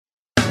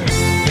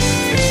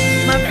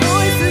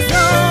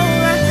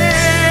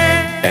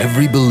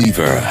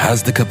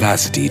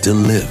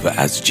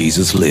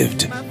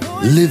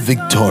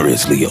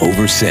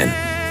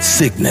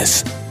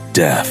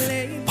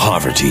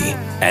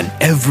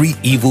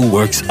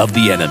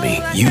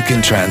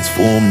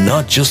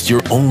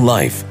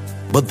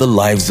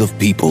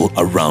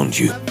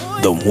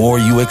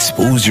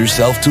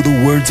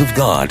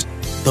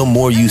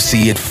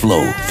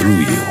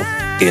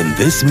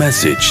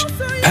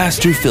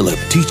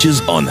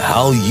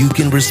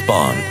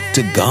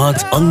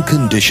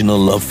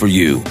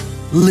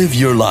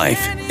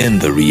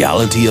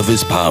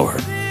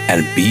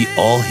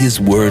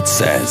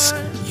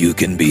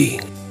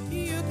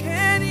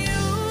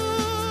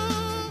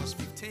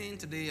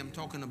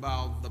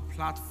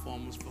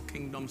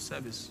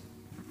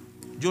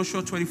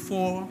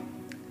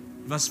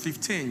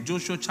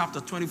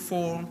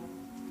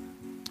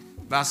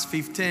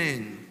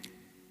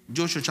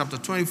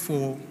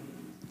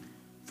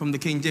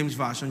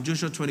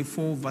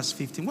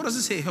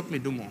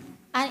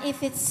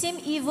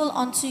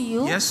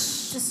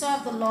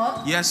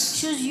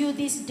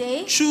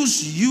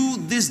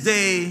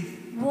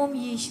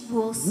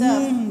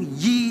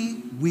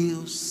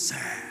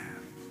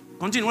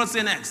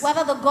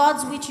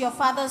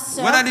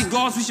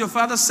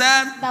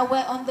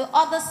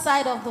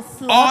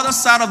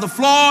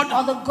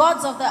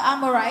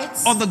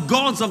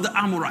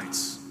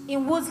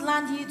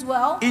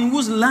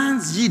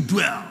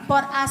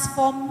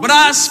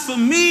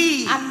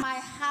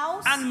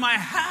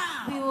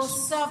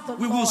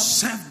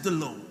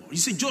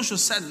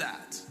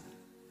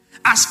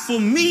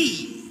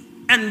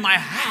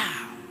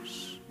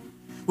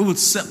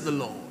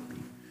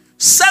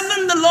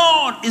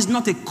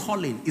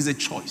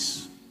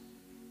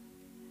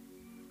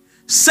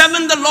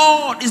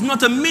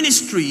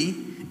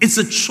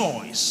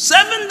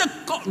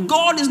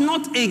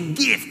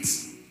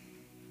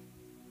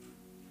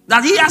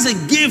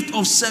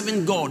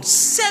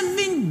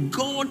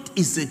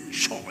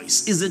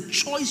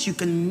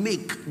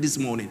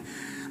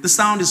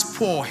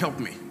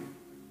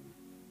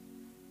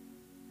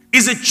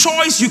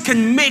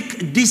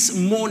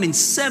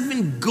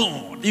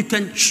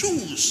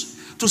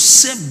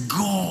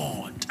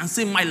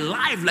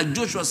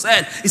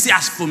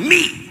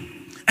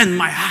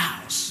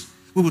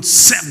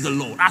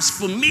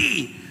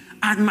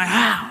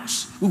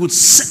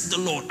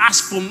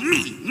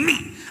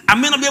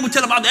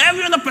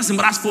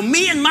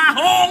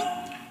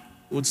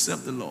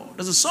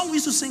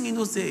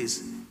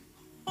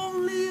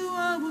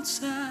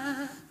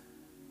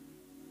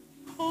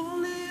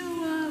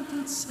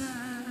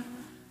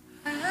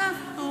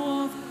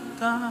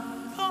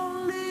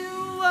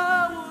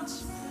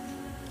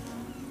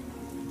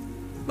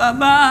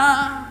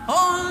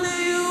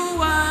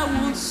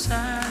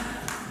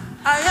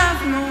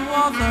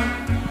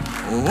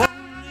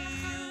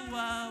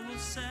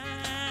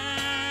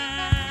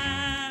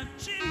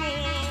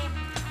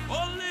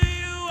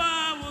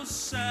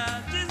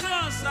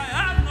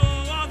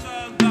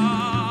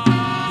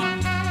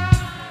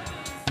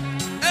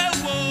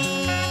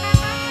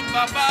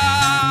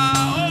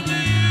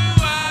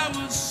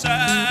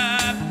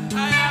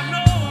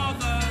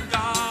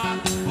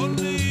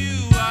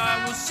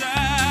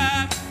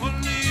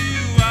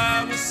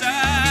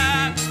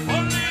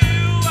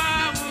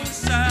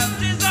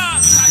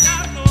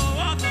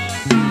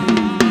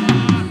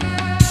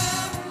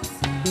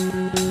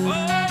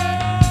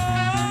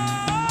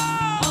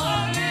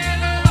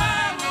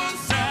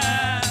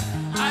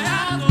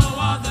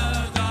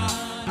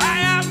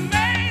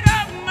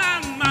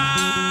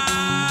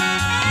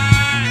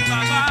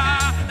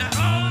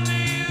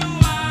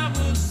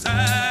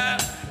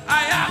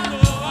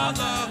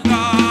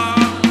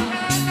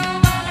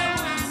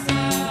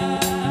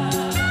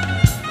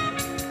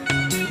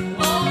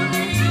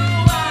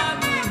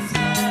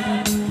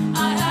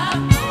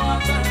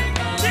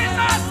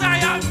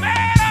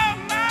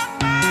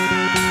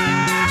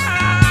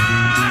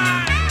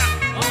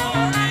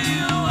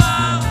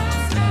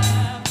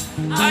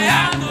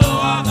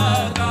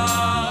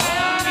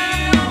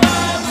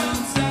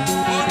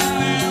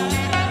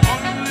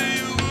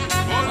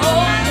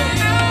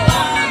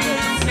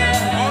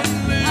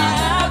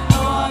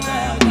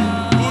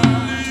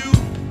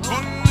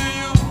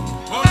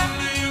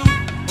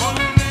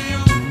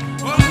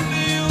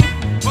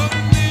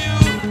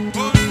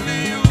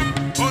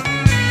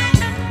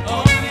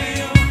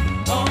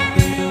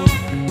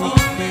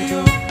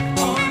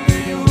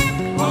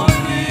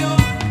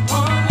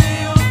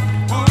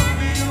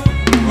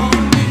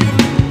only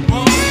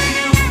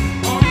you,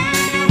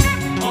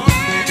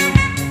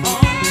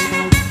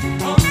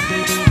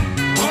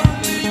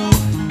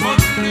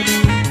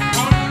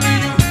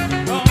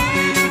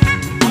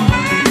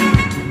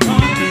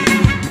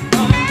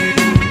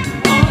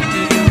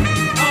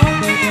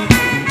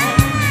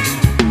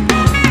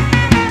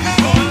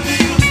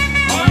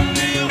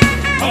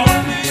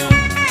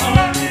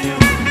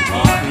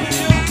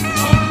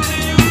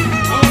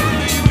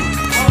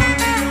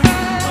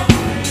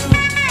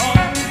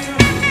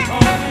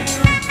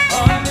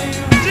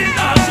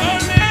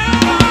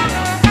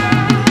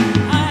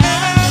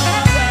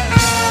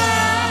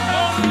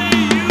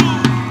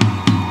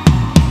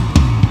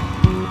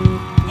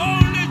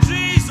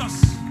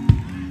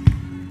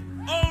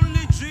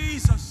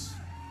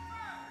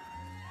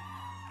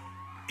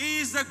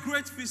 is the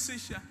great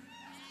physician.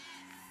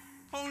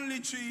 Only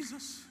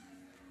Jesus.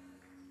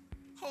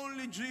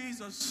 Only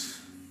Jesus.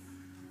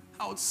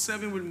 I would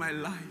serve him with my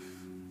life.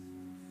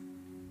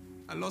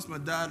 I lost my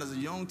dad as a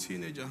young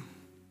teenager.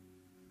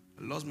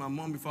 I lost my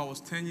mom before I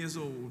was 10 years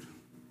old.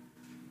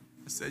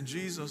 I said,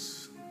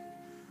 Jesus,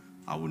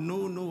 I will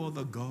know no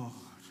other God.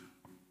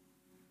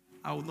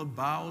 I will not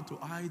bow to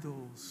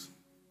idols.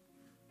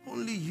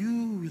 Only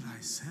you will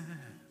I serve.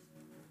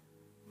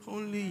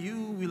 Only you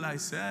will I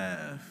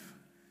serve.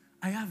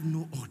 I have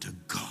no other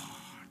God.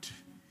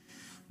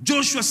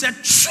 Joshua said,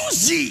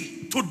 choose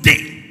ye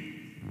today.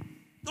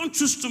 Don't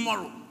choose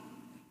tomorrow.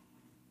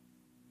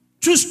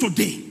 Choose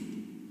today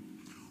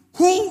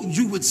who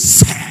you would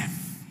serve.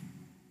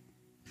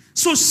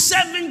 So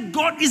serving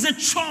God is a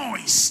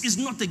choice, it's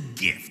not a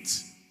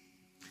gift.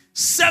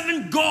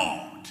 Serving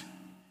God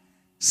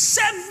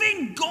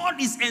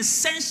is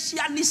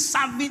essentially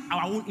serving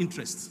our own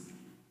interests.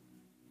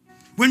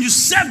 When you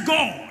serve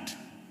God,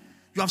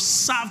 you have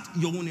served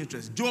your own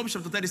interest. Job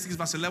chapter 36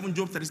 verse 11.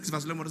 Job 36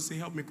 verse 11. What does it say?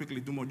 Help me quickly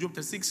do more. Job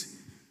 36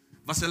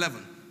 verse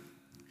 11.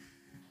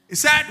 It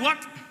said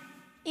what?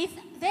 If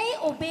they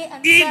obey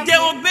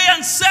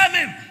and serve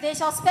him, they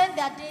shall spend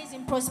their days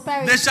in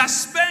prosperity. They shall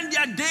spend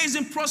their days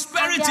in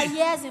prosperity. And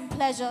their years in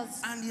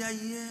pleasures. And their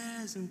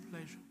years in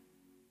pleasure.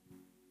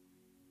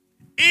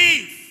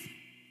 If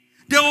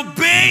they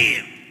obey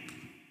him,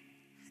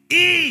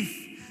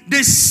 if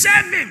they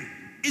serve him,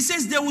 it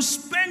says they will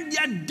spend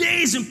their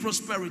days in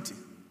prosperity.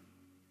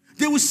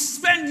 They will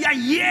spend their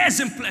years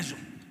in pleasure.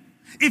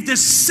 If they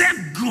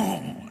serve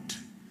God,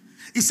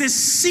 it says,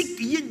 seek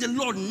ye the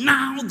Lord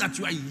now that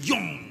you are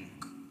young.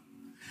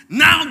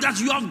 Now that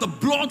you have the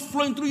blood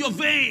flowing through your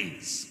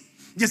veins.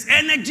 There's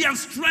energy and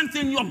strength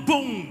in your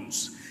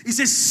bones. It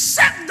says,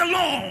 serve the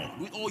Lord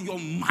with all your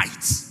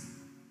might.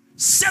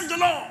 Serve the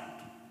Lord.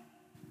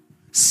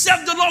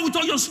 Serve the Lord with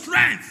all your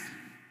strength.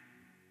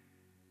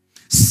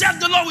 Serve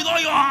the Lord with all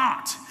your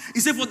heart.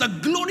 He said, for the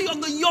glory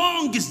of the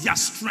young is their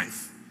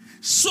strength.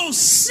 So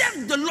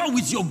serve the Lord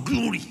with your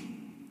glory.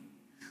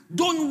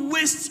 Don't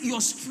waste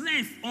your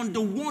strength on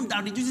the one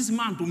that reduces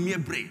man to mere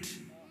bread.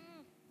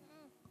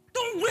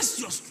 Don't waste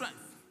your strength.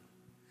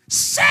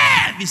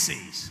 Serve, he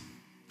says.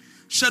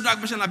 Shadrach,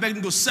 Meshach, and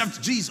Abednego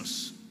served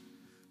Jesus.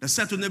 They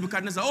said to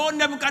Nebuchadnezzar, oh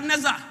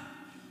Nebuchadnezzar,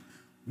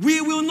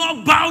 we will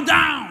not bow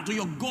down to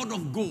your God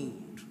of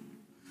gold.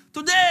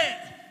 Today,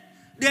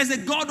 there's a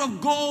God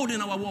of gold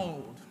in our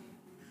world.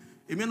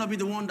 It may not be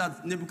the one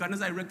that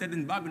Nebuchadnezzar erected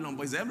in Babylon,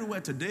 but it's everywhere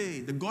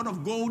today. The God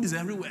of gold is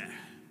everywhere.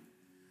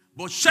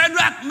 But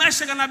Shadrach,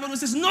 Meshach, and Abednego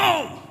says,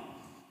 no,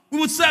 we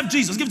would serve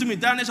Jesus. Give it to me,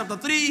 Daniel chapter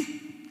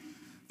 3,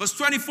 verse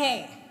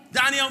 24.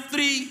 Daniel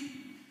 3,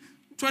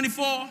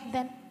 24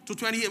 to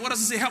 28. What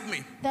does it say? Help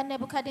me. Then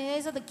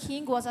Nebuchadnezzar the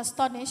king was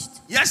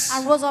astonished. Yes.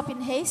 And rose up in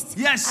haste.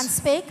 Yes. And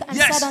spake and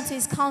Yes. said unto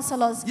his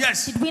counselors,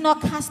 Yes. Did we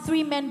not cast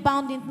 3 men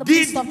bound in the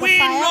midst of the fire? Did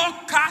we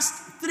not cast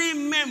 3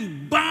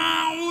 men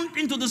bound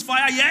into this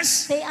fire?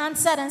 Yes. They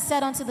answered and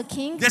said unto the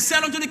king, They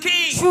said unto the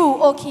king,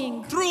 True, O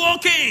king. True, O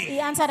king. He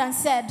answered and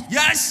said,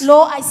 Yes.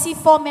 Lo, I see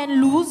 4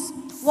 men loose,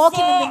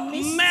 walking in the 4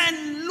 midst.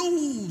 men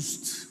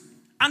loosed.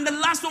 And the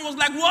last one was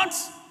like what?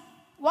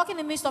 Walking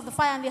in the midst of the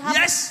fire, and they have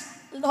Yes.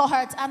 Lord,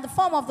 and the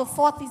form of the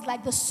 4th is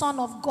like the Son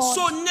of God.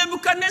 So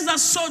Nebuchadnezzar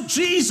saw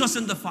Jesus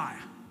in the fire.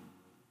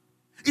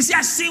 He said,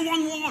 I see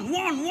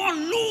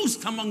one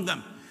loosed among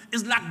them.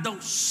 It's like the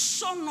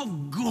Son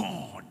of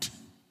God.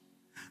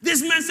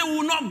 This man said, we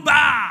will not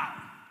bow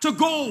to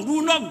gold. We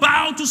will not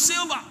bow to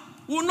silver.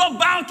 We will not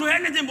bow to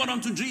anything but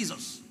unto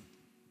Jesus.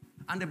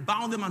 And they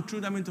bound them and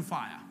threw them into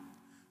fire.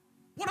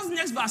 What does the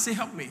next verse say?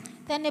 Help me.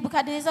 Then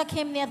Nebuchadnezzar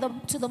came near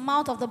to the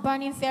mouth of the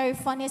burning fiery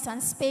furnace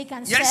and spake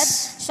and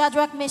Yes. said,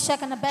 Shadrach,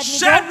 Meshach, and Abednego,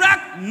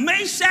 Shadrach,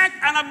 Meshach,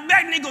 and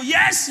Abednego.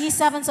 Yes. ye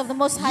servants of the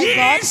Most High Ye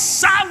God,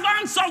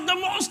 servants of the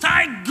Most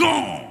High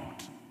God.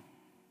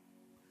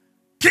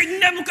 King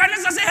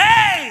Nebuchadnezzar said,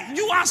 hey,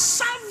 you are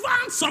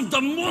servants of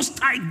the Most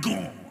High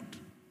God.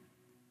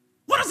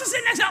 What does it say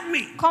next? Help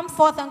me. come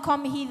forth and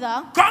come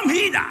hither. Come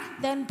hither.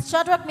 Then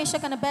Shadrach,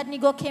 Meshach, and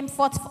Abednego came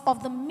forth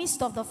of the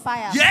midst of the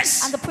fire.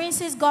 Yes. And the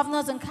princes,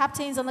 governors, and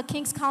captains, and the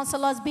king's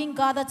counselors, being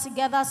gathered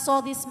together,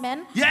 saw these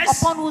men,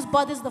 Yes. upon whose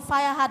bodies the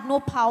fire had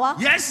no power,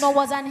 Yes. nor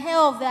was an hair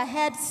of their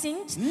head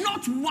singed,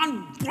 Not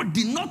one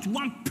body, not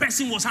one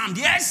person was harmed.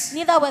 Yes.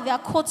 neither were their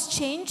coats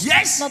changed,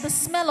 Yes. nor the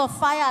smell of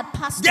fire had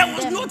passed There on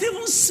was them. not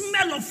even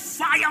smell of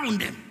fire on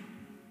them.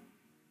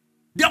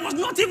 There was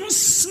not even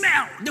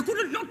smell. They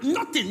couldn't,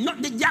 nothing.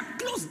 Their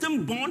clothes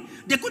didn't burn.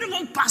 They couldn't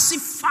even perceive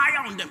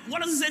fire on them.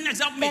 What does it say next?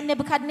 Help me. Then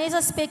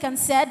Nebuchadnezzar spake and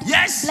said,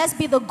 Yes. Blessed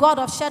be the God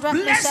of Shadrach,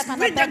 Meshach, Blessed and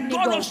be the God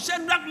Abednego, of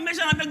Shadrach,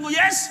 Meshach, and Abednego.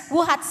 Yes.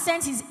 who had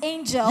sent his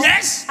angel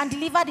Yes. and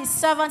delivered his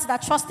servants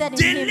that trusted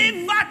in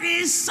him. Delivered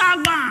his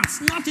servants,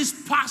 not his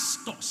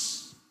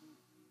pastors.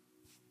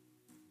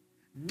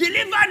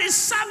 Delivered his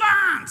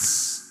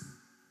servants,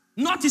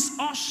 not his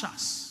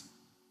ushers.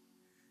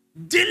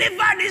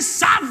 Delivered his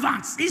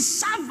servants.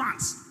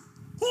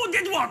 Who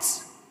did what?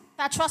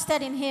 that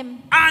trusted in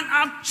him, and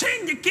have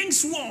changed the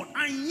king's word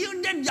and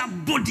yielded their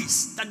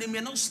bodies that they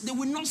will not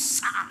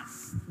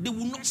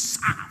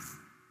serve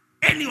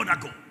any other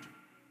god.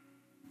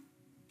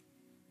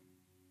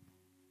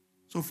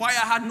 So fire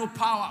had no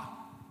power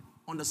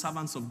on the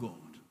servants of God.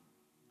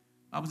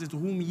 The Bible says, to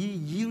whom ye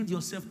yield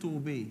yourself to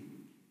obey,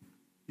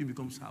 you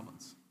become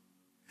servants.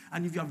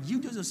 And if you have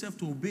yielded yourself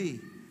to obey,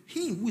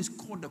 he who is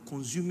called the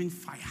consuming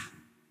fire,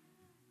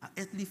 an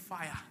earthly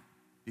fire,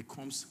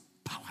 becomes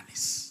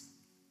powerless.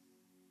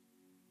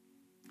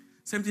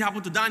 Same thing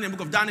happened to Daniel in the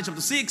book of Daniel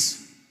chapter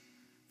 6,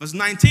 verse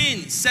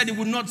 19. Said he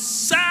would not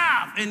serve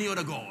any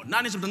other God.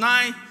 Daniel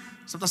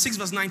chapter 6,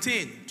 verse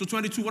 19 to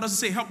 22. What does it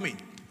say? Help me.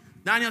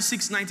 Daniel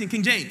 6:19,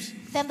 King James.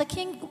 Then the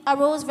king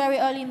arose very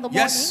early in the morning,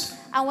 Yes.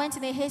 and went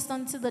in a haste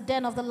unto the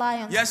den of the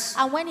lions. Yes.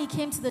 And when he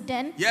came to the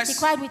den, Yes. he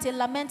cried with a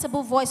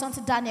lamentable voice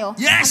unto Daniel.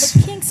 Yes.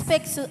 And the king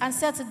spake and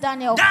said to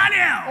Daniel,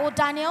 Daniel! O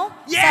Daniel,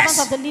 Yes.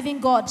 servant of the living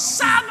God.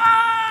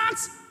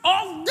 Servants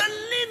of the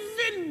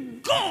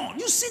living God.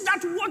 You see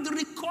that word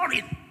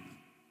recurring.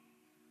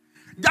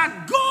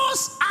 That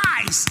God's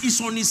eyes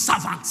is on his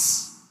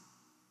servants.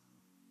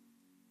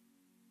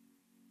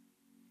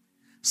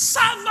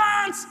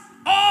 Servants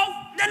of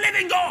the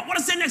living God. What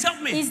does it say next?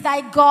 Help me. Is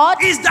thy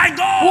God, Is thy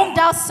God, whom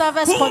thou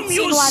servest whom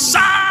continually. you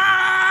serve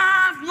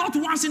not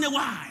once in a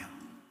while,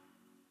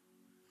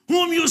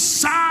 whom you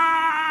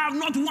serve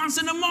not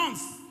once in a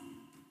month,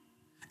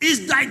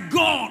 is thy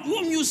God,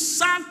 whom you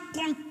serve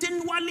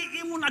continually,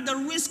 even at the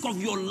risk of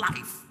your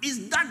life.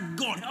 Is that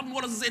God? Help me,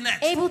 what does it say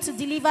next? Able to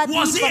deliver thee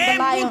Was he from the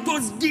able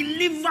lions. to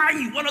deliver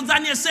you? What does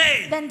Daniel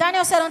say? Then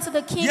Daniel said unto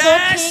the king,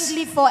 Yes. O king,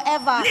 live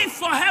forever. Live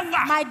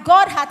forever. My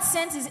God hath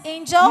sent his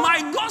angel, My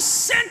God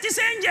sent his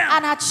angel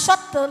and hath shut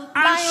the and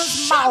lion's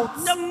shut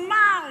mouth. the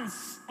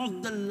mouth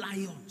of the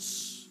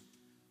lions.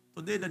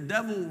 Today the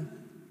devil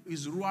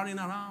is roaring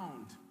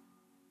around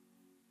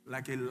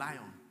like a lion.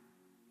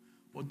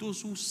 But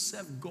those who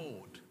serve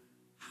God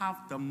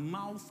have the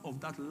mouth of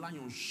that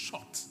lion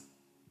shut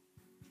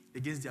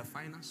against their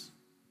finance,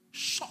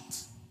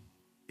 shut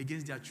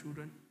against their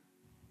children,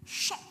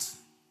 shut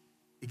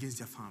against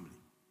their family.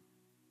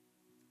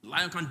 The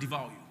lion can't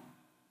devour you.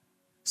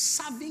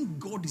 Serving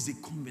God is a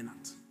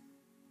covenant.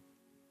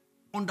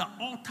 On the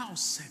altar of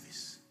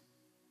service,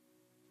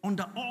 on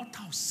the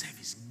altar of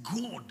service,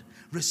 God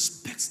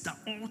respects the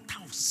altar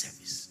of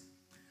service.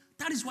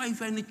 That is why if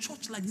you're in a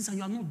church like this and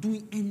you are not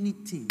doing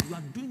anything, you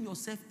are doing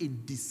yourself a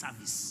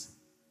disservice.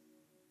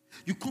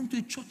 You come to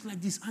a church like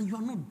this and you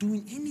are not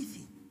doing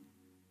anything.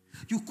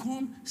 You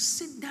come,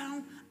 sit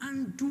down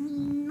and do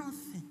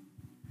nothing.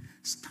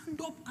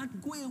 Stand up and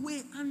go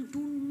away and do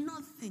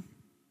nothing.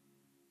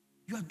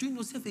 You are doing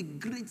yourself a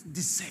great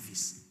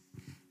disservice.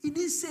 It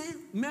didn't say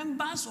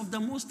members of the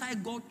Most High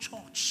God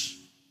Church.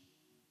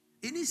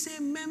 It didn't say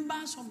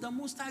members of the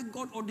Most High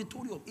God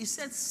Auditorium. It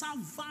said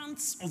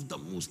servants of the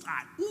Most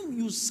High, whom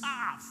you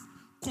serve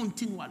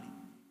continually.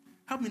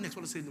 Help me next.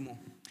 What to say more?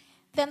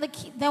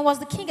 Then was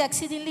the king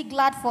exceedingly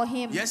glad for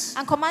him, Yes.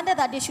 and commanded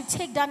that they should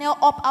take Daniel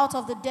up out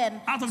of the den.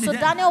 So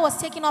den. Daniel was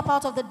taken up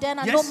out of the den,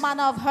 and Yes. no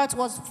manner of hurt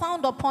was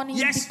found upon him,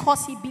 Yes.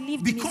 because he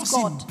believed in his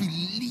God. Because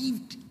he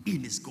believed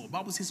in his God. The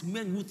Bible says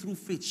men who through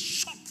faith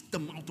shut the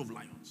mouth of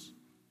lions.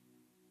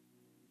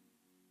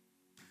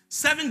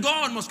 Serving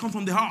God must come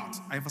from the heart.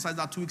 I emphasized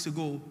that 2 weeks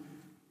ago.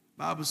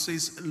 The Bible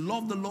says,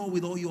 love the Lord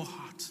with all your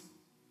heart.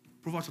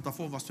 Proverbs chapter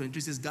 4 verse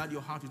 23 says, guard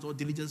your heart with all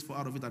diligence, for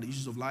out of it are the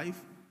issues of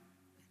life.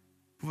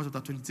 Proverbs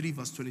chapter 23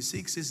 verse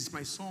 26 says, it's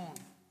my son,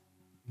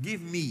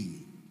 give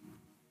me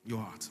your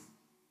heart.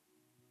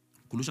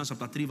 Colossians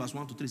chapter 3 verse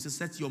 1 to 3 says,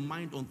 set your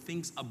mind on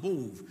things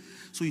above.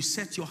 So you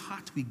set your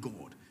heart with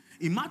God.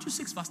 In Matthew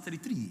 6 verse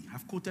 33,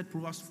 I've quoted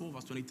Proverbs 4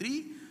 verse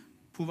 23,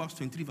 Proverbs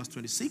 23 verse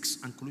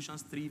 26, and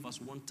Colossians 3 verse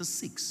 1 to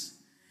 6.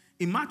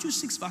 In Matthew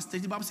 6 verse 30,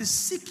 the Bible says,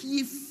 seek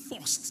ye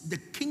first the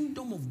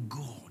kingdom of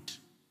God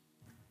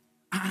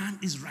and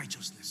his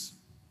righteousness.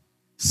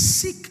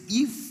 Seek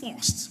ye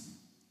first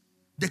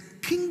the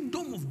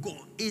kingdom of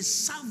God, a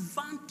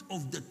servant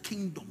of the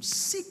kingdom,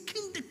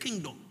 seeking the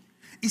kingdom.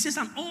 He says,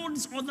 and all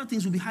these other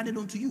things will be added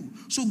unto you.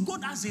 So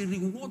God has a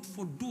reward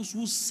for those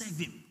who serve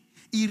him.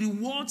 He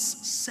rewards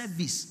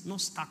service, not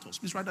status.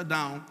 Please write that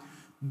down.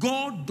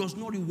 God does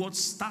not reward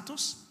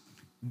status.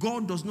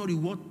 God does not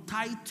reward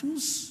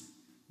titles.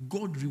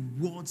 God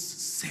rewards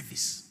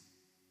service.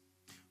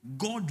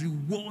 God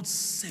rewards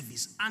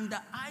service. And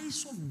the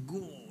eyes of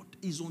God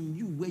is on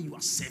you where you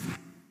are serving.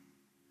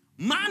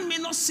 Man may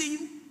not see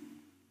you.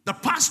 The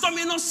pastor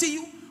may not see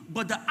you.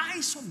 But the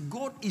eyes of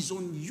God is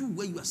on you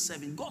where you are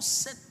serving. God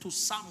said to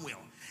Samuel,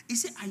 he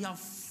said, I have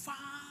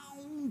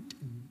found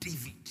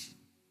David,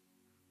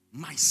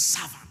 my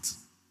servant.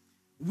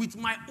 With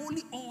my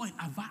holy oil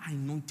have I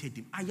anointed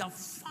him. I have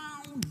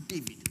found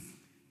David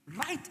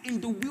right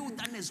in the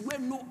wilderness where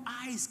no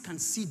eyes can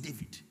see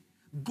David.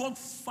 God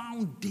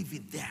found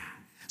David there.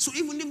 So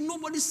even if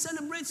nobody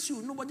celebrates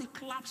you, nobody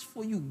claps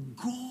for you,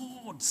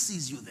 God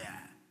sees you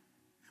there.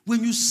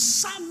 When you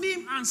serve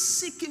him and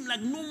seek him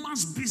like no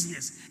man's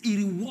business, he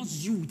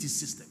rewards you with his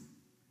system.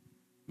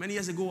 Many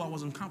years ago, I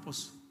was on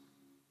campus.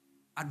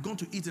 I'd gone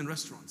to eat in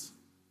restaurants,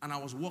 and I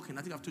was walking.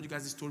 I think I've told you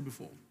guys this story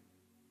before.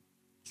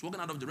 I was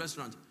walking out of the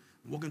restaurant,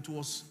 walking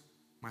towards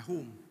my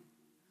home,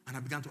 and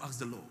I began to ask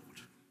the Lord.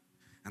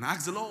 And I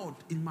asked the Lord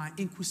in my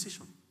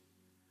inquisition.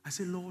 I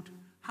said, Lord,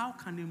 how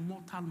can a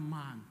mortal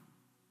man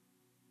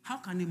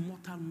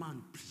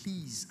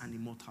please an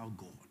immortal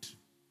God?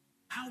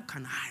 How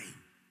can I,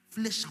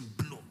 flesh and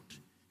blood?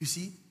 You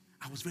see,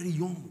 I was very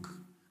young,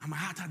 and my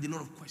heart had a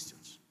lot of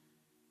questions.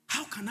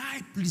 How can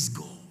I please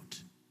God?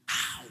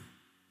 How?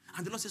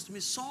 And the Lord says to me,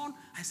 son,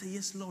 I said,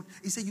 yes, Lord.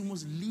 He said, you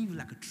must live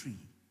like a tree.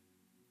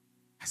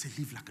 I said,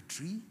 live like a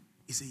tree?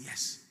 He said,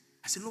 yes.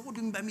 I said, Lord, what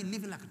do you mean by me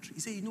living like a tree?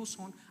 He said, you know,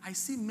 son, I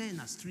see men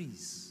as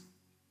trees.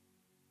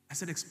 I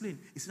said, explain.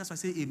 He said, that's why I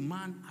say a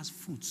man has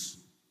fruits.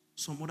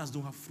 Some others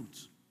don't have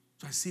fruits.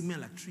 So I see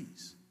men like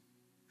trees.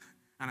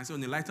 And I said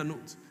on a lighter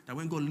note, that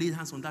when God laid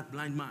hands on that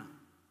blind man,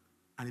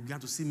 and he began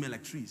to see men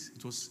like trees,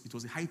 it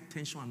was a high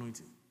tension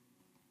anointing.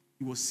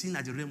 He was seen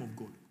at the realm of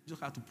God. You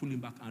just had to pull him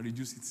back and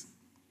reduce it.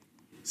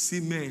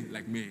 See men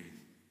like men.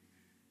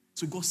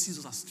 So God sees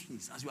us as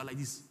trees, as you are like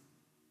this,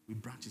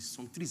 with branches.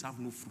 Some trees have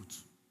no fruit.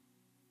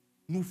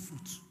 No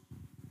fruit.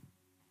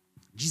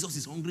 Jesus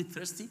is hungry,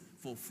 thirsty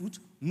for fruit,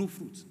 no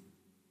fruit.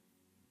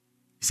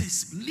 He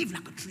says, live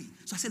like a tree.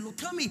 So I said, Lord,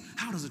 tell me,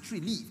 how does a tree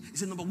live? He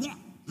said, number one.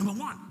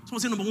 Someone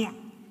say number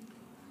one.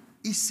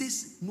 He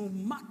says, no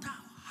matter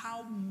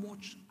how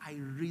much I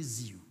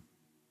raise you,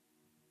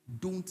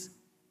 don't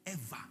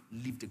ever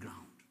leave the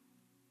ground.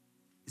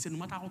 He said, no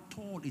matter how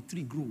tall a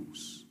tree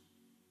grows,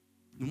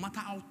 no matter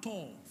how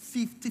tall,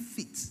 50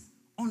 feet,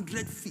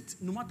 100 feet,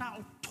 no matter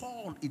how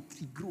tall a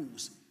tree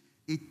grows,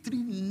 a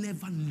tree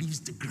never leaves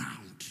the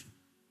ground.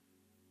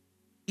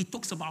 It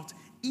talks about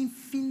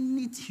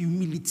infinite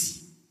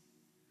humility.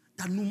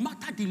 That no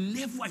matter the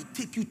level I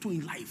take you to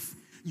in life,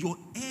 your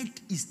head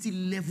is still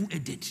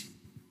level-headed.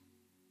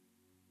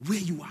 Where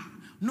you are.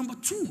 Number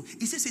two,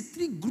 it says a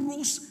tree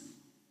grows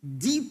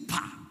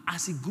deeper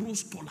as it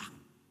grows taller.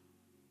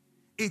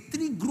 A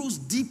tree grows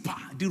deeper.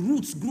 The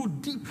roots grow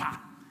deeper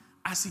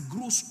as it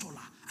grows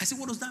taller. I said,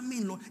 what does that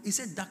mean, Lord? He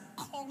said the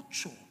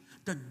culture,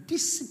 the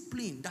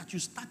discipline that you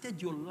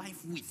started your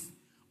life with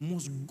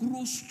must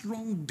grow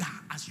stronger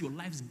as your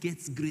life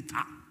gets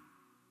greater.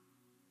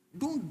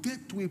 Don't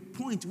get to a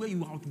point where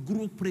you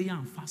outgrow prayer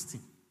and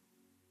fasting.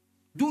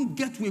 Don't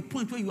get to a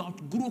point where you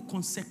outgrow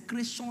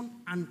consecration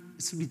and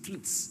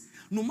retreats.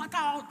 No matter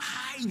how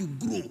high you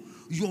grow,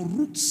 your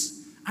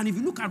roots, and if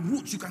you look at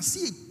roots, you can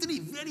see a tree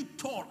very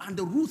tall, and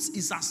the roots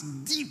is as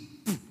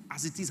deep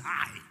as it is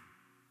high.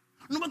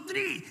 Number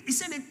three, he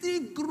said a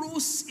tree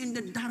grows in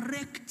the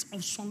direction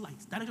of sunlight.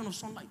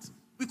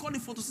 We call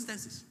it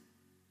photosynthesis.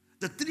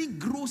 The tree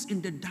grows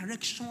in the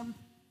direction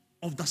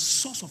of the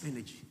source of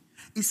energy.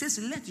 It says,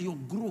 let your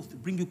growth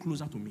bring you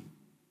closer to me.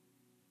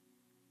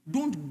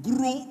 Don't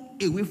grow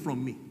away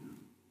from me.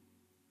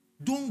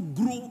 Don't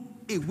grow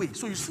away.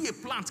 So you see a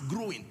plant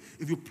growing.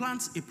 If you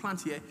plant a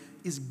plant here,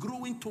 it's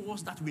growing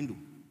towards that window.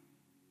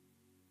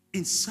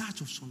 In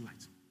search of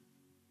sunlight.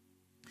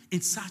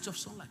 In search of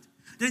sunlight.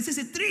 Then it says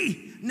a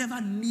tree never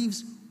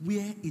leaves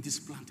where it is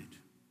planted.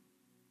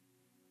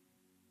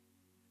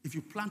 If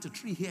you plant a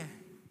tree here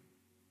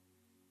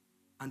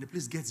and the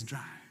place gets dry,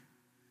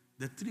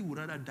 the tree would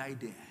rather die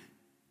there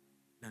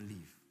than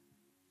leave.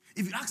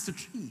 If you ask the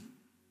tree,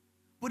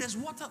 but there's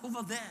water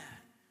over there,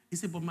 he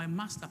said, but my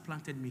master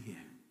planted me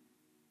here.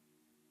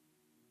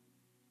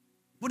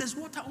 But there's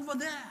water over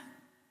there.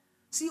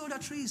 See other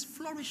trees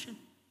flourishing,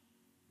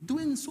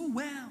 doing so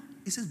well.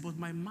 He says, but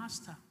my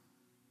master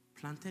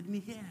planted me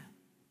here.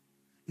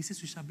 He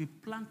says, we shall be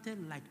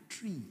planted like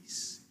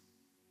trees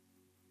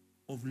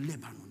of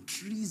Lebanon,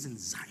 trees in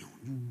Zion.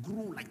 You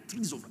grow like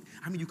trees of...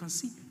 I mean, you can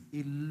see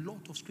a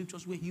lot of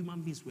scriptures where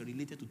human beings were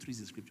related to trees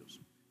in scriptures.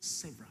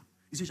 Several.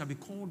 He says, shall be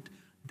called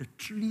the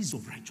trees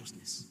of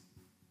righteousness.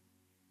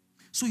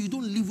 So you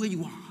don't live where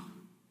you are.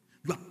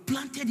 You are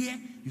planted here,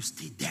 you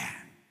stay there.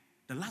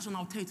 The last one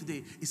I'll tell you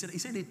today, he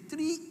said a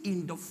tree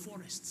in the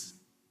forest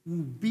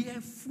will bear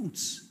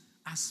fruits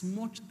as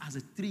much as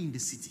a tree in the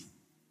city.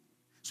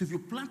 So if you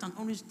plant an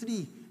orange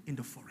tree in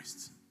the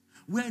forest,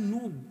 where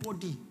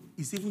nobody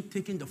is even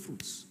taking the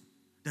fruits,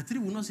 the tree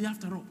will not say,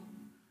 after all,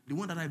 the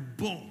one that I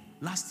bought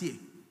last year,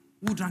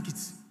 who drank it?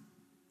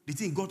 The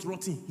thing got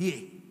rotten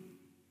here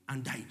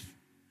and died.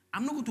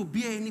 I'm not going to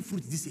bear any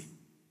fruit this year.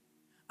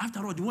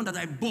 After all, the one that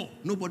I bought,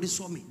 nobody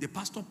saw me. The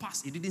pastor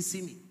passed, he didn't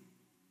see me.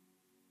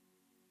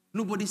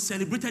 Nobody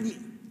celebrated me.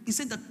 He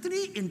said the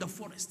tree in the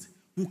forest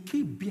will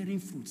keep bearing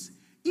fruits.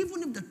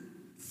 Even if the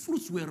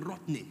fruits were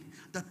rotting,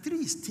 the tree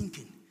is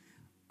thinking,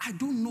 I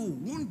don't know,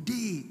 one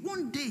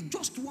day,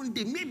 just one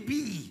day,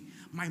 maybe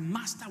my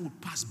master will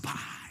pass by.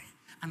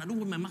 And I don't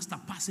want my master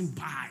passing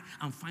by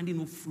and finding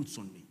no fruits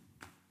on me.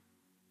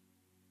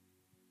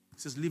 He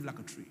says, live like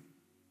a tree.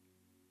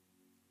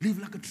 Live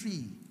like a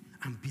tree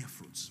and bear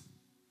fruits.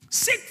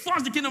 Seek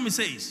first the kingdom, he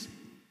says.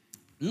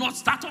 Not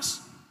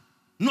status,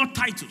 not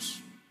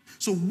titles.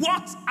 So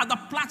what are the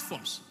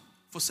platforms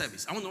for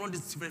service? I want to run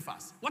this very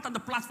fast. What are the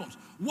platforms?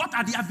 What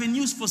are the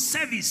avenues for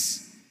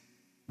service?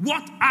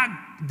 What are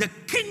the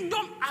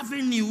kingdom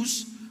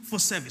avenues for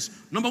service?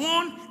 Number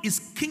one is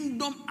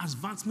kingdom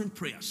advancement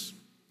prayers.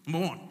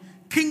 Number one,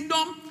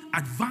 kingdom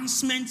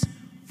advancement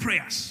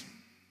prayers.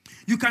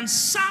 You can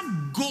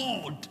serve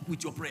God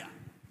with your prayer.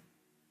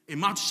 In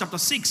Matthew chapter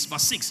 6,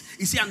 verse 6,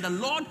 he said, and the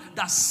Lord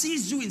that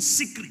sees you in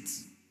secret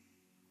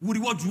will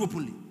reward you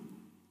openly.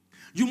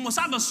 You must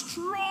have a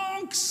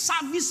strong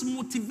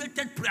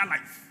service-motivated prayer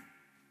life.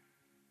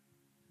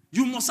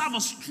 You must have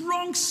a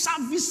strong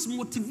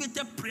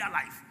service-motivated prayer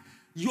life.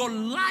 Your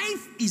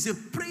life is a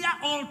prayer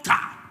altar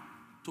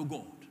to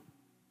God.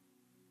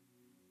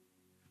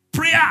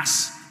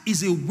 Prayers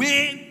is a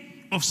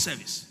way of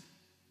service.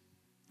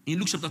 In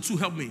Luke chapter 2,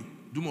 help me.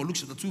 Do more. Luke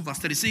chapter 2, verse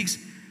 36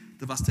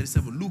 to verse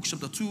 37. Luke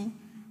chapter 2,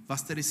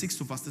 verse 36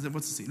 to verse 37.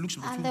 What's it say? Luke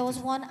chapter 2. And there was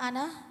one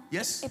Anna,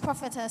 yes, a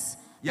prophetess,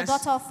 yes, the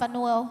daughter of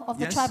Phanuel of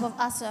the yes, tribe of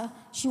Aser.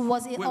 She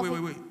was a...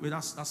 Wait,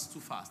 that's too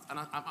fast. And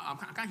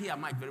I can't hear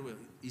Mike very well.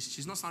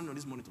 She's not sounding on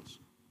these monitors.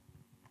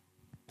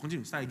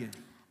 Continue, start again.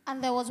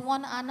 And there was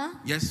one Anna,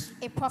 yes,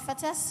 a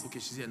prophetess. Okay,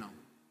 she's here now.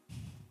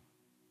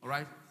 All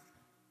right.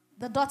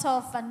 The daughter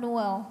of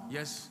Phanuel,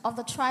 yes, of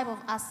the tribe of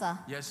Aser.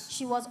 Yes.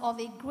 She was of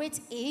a great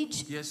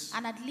age, yes,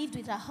 and had lived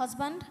with her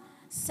husband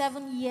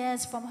 7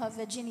 years from her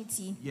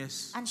virginity.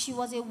 Yes. And she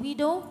was a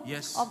widow,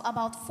 yes, of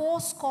about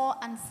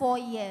 84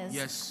 years,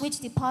 yes, which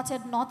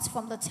departed not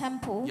from the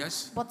temple,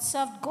 yes, but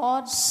served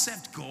God,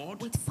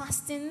 with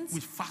fastings,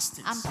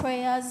 and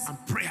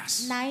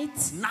prayers,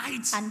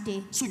 night and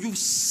day. So you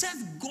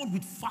serve God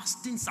with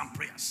fastings and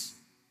prayers.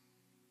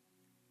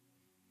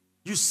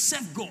 You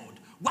serve God.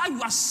 While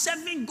you are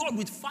serving God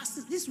with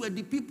fasting, these were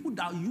the people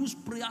that use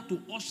prayer to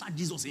usher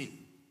Jesus in.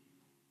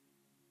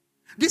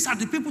 These are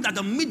the people that are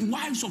the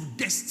midwives of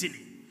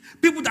destiny.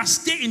 People that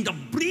stay in the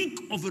brink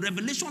of a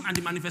revelation and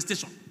the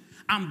manifestation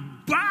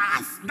and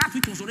birth that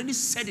which was already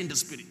said in the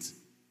spirit.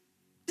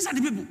 These are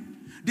the people.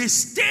 They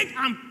stayed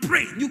and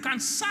prayed. You can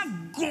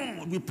serve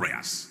God with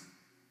prayers.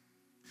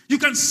 You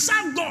can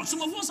serve God.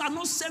 Some of us are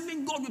not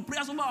serving God with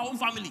prayers over our own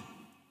family.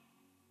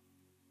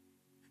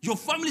 Your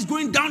family is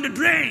going down the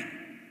drain.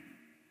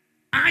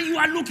 And you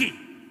are looking.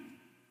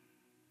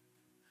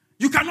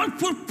 You cannot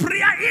put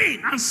prayer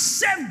in and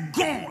serve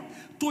God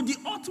to the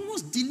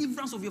utmost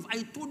deliverance of your life.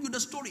 I told you the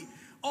story.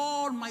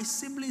 All my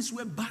siblings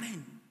were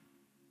barren.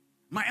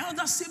 My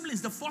elder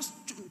siblings, the first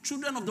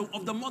children of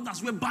the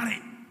mothers, were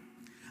barren.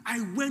 I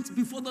went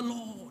before the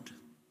Lord.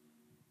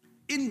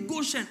 In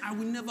Goshen, I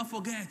will never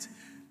forget.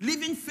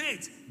 Living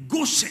faith,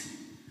 Goshen.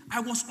 I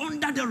was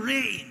under the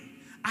rain.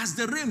 As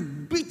the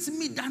rain beat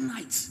me that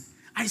night,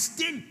 I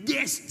stayed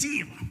there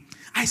still.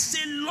 I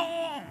said,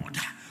 Lord,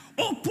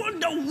 open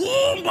the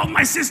womb of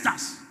my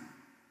sisters.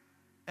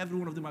 Every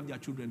one of them have their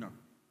children now.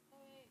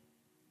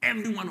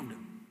 Every one of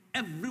them.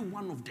 Every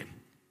one of them.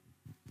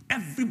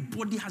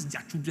 Everybody has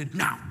their children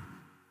now.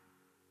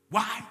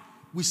 Why?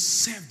 We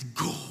served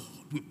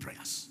God with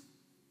prayers.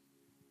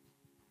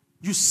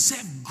 You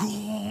serve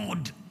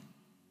God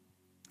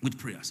with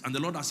prayers. And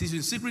the Lord assists you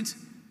in secret.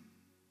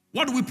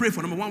 What do we pray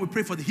for? Number one, we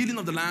pray for the healing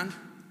of the land.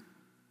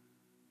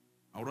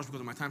 I'll rush because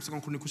of my time. 2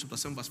 Chronicles chapter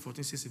 7 verse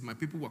 14 says, if my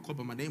people who are called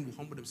by my name will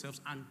humble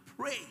themselves and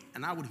pray,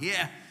 and I would hear,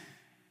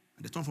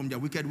 and they turn from their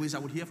wicked ways, I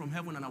would hear from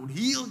heaven and I would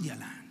heal their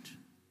land.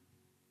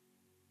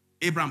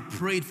 Abraham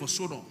prayed for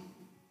Sodom.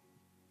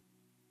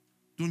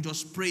 Don't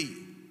just pray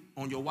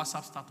on your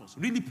WhatsApp status.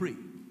 Really pray.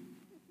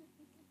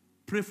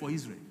 Pray for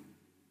Israel.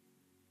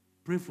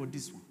 Pray for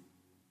this one.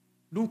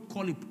 Don't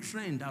call it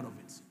trend out of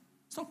it.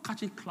 Stop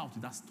catching clout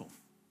with that stuff.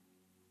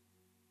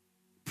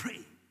 Pray.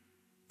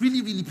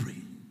 Really, really pray.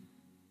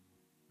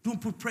 Don't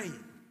put praying.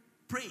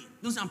 Pray.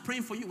 Don't say I'm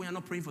praying for you when you're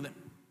not praying for them.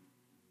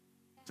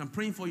 So I'm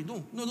praying for you.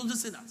 Don't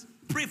just say that.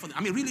 Pray for them.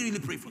 I mean, really, really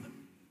pray for them.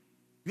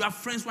 You have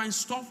friends who are in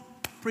stuff,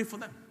 pray for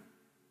them.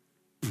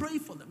 Pray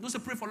for them. Don't say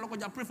pray for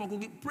Lokoja, pray for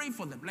Gogi. Pray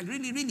for them. Like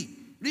really, really,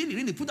 really,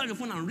 really. Put down your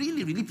phone and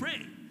really, really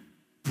pray.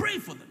 Pray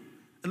for them.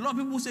 A lot of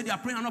people say they are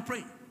praying and not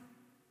praying.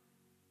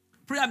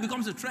 Prayer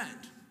becomes a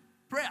trend.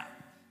 Prayer.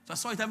 So I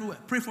saw it everywhere.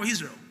 Pray for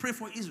Israel. Pray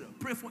for Israel.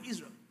 Pray for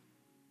Israel.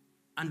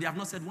 And they have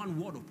not said one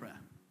word of prayer.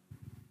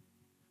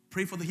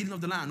 Pray for the healing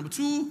of the land. Number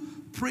two,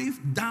 pray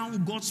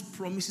down God's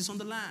promises on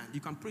the land. You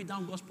can pray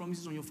down God's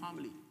promises on your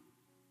family.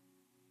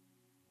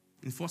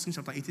 In 1 Kings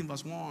chapter 18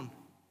 verse 1,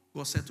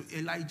 God said to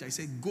Elijah, he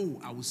said,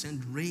 go, I will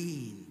send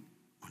rain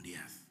on the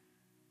earth.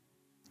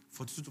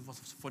 42 to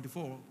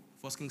 44,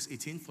 1 Kings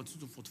 18, 42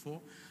 to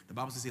 44, the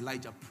Bible says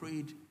Elijah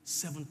prayed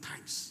 7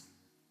 times.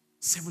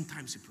 7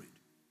 times he prayed.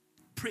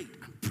 Prayed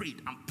and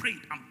prayed and prayed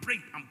and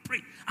prayed and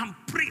prayed and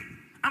prayed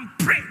and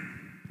prayed.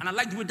 And I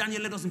like the way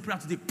Daniel led us in prayer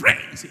today. Pray,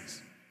 he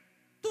says.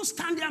 Don't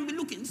stand there and be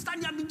looking.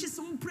 Stand there and be just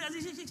some prayers.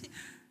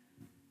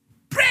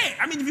 Pray.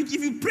 I mean, if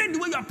you pray the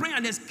way you are praying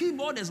and there's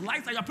keyboard, there's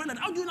lights, and you're praying,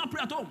 how do you not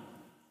pray at home?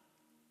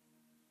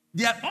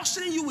 They are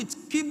ushering you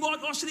with keyboard,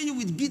 ushering you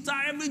with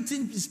guitar,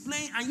 everything is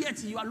playing, and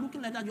yet you are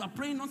looking like that, you are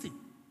praying nothing.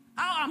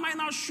 How am I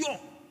now sure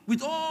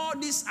with all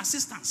these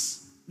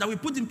assistance that we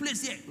put in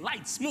place here,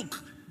 light,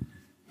 smoke,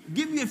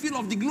 give you a feel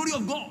of the glory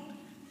of God,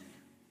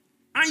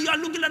 and you are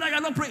looking like that, you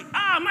are not praying?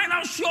 How am I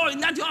now sure in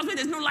that your husband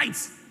there's no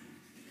lights?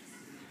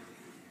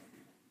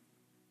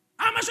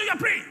 How much are you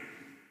praying?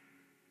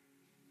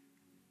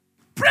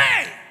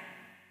 Pray.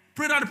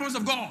 Pray that the promise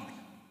of God.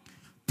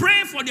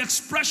 Pray for the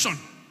expression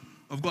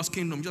of God's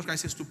kingdom. Jesus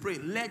Christ says to pray,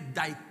 let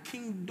thy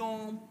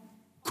kingdom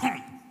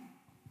come.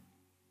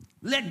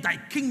 Let thy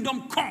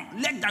kingdom come.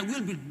 Let thy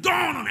will be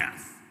done on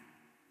earth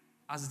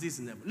as it is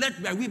in heaven.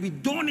 Let thy will be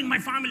done in my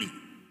family.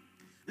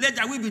 Let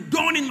thy will be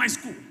done in my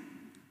school.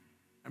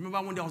 I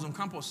remember one day I was on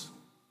campus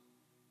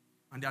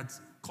and they had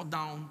cut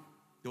down.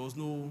 They were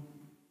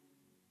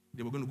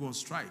going to go on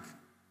strike.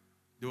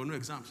 There were no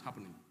exams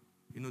happening.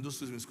 You know, those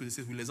students in school, they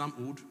say, will exam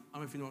hold? How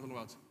many of you know what I'm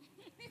talking about?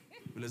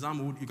 Will exam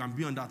hold? You can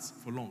be on that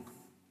for long.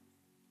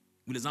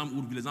 Will exam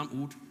hold? Will exam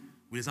hold?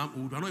 Will exam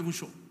hold? I'm not even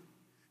sure.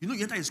 You know,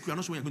 you enter a school, I'm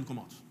not sure when you're going to come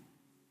out.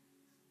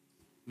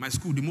 My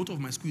school, the motto of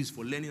my school is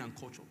for learning and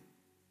culture.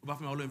 Over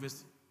from my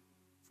university.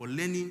 For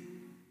learning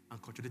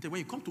and culture. They tell you, when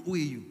you come to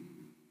OAU,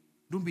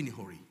 don't be in a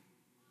hurry.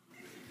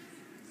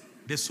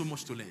 There's so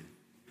much to learn.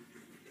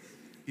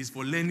 It's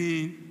for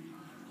learning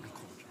and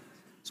culture.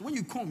 So when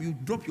you come, you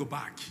drop your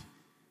bag.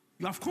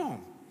 You have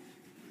come.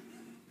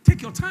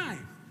 Take your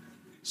time.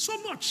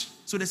 So much.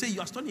 So they say you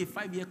are studying a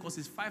 5-year course,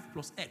 is 5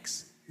 plus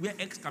X, where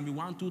X can be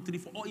 1, 2, 3,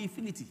 4, or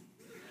infinity.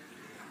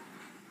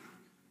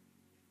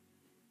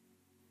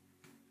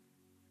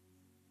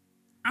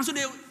 And so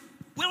they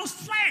were on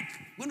strike.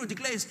 When we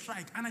declare a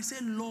strike, and I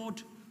said,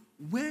 Lord,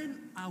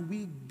 when are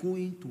we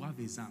going to have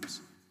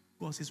exams?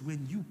 God says,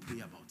 when you pray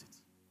about it.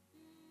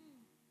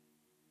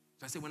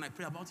 So I said, when I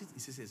pray about it, he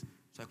says,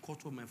 so I called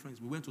 2 of my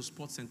friends. We went to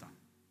sports center,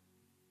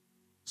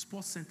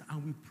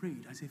 and we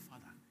prayed. I said,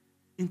 Father,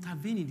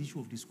 intervene in the issue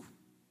of this school.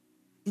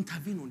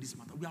 Intervene on this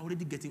matter. We are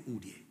already getting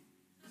old here.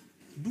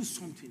 Do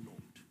something,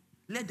 Lord.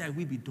 Let thy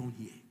will be done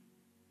here.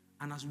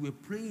 And as we were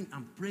praying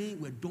and praying,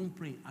 we're done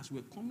praying. As we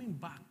were coming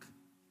back,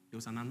 there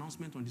was an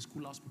announcement on the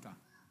school loudspeaker.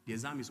 The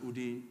exam is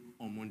holding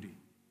on Monday.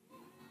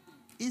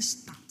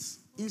 Instant.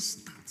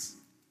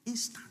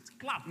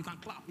 Clap. You can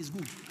clap. It's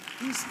good.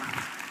 Instant.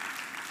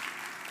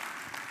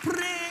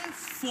 Pray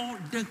for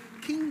the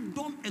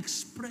kingdom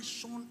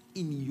expression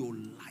in your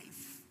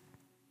life.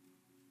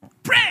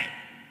 Pray.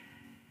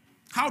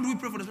 How do we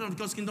pray for the expression of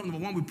God's kingdom?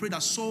 Number 1, we pray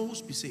that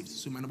souls be saved.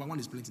 So my number 1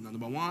 is plenty now.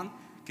 Number 1,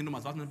 kingdom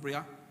advancement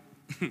prayer.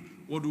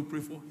 What do we pray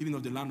for? Healing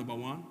of the land, number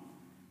 1.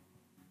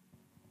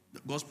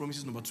 God's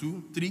promises, number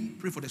 2. 3,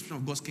 pray for the expression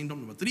of God's kingdom.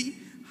 Number 3,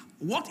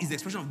 what is the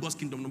expression of God's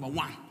kingdom? Number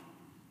 1,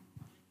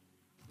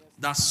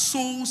 that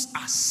souls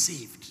are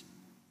saved.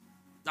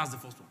 That's the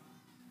first one.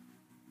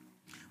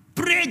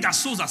 Pray that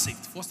souls are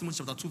saved. 1 Timothy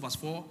chapter 2 verse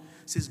 4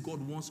 says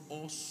God wants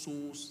all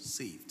souls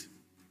saved.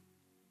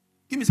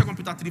 Give me 2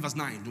 Peter 3 verse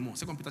 9. Do more.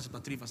 2 Peter chapter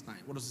 3 verse 9.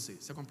 What does it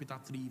say? 2 Peter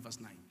 3 verse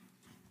 9.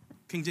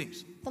 King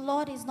James. The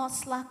Lord is not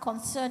slack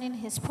concerning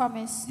his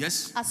promise.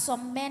 Yes. As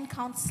some men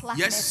count slackness.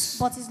 Yes.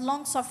 But is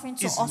long suffering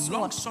to us.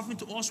 Long suffering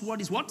to us.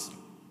 What is what?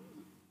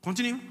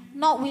 Continue.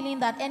 Not willing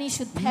that any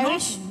should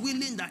perish. Not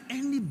willing that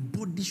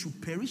anybody should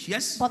perish.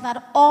 Yes. But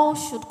that all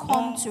should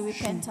come to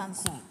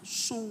repentance.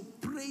 So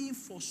praying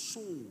for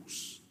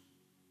souls.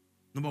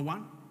 Number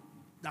 1,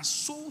 that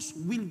souls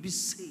will be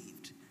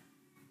saved.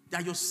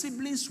 That your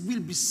siblings will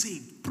be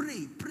saved.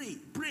 Pray.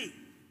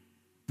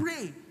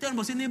 Tell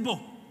them, say, neighbor.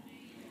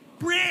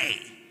 Pray.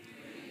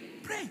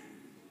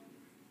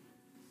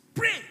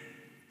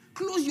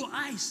 Close your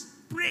eyes.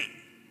 Pray.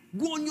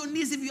 Go on your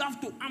knees if you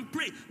have to and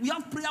pray. We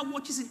have prayer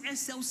watches in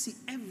SLC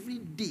every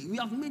day. We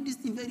have made this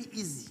thing very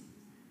easy.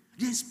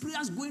 There's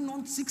prayers going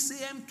on 6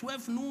 a.m.,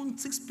 12 noon,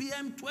 6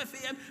 p.m., 12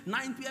 a.m.,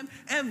 9 p.m.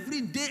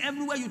 Every day,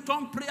 everywhere you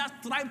turn prayer,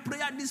 try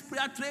prayer, this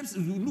prayer trips.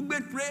 You look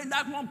at pray,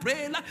 that one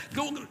pray.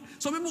 Go.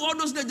 Some people all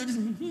those days, they just,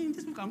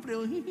 this one can pray.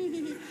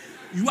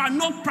 You are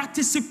not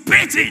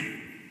participating.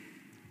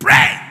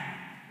 Pray.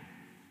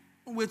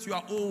 Don't wait till you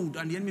are old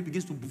and the enemy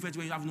begins to buffet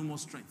when you have no more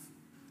strength.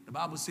 The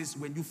Bible says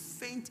when you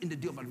faint in the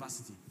day of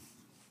adversity,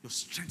 your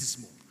strength is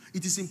small.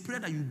 It is in prayer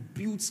that you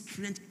build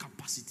strength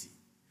capacity.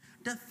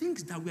 The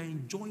things that we are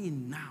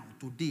enjoying now,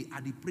 today, are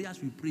the prayers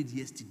we prayed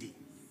yesterday.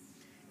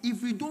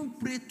 If we don't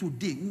pray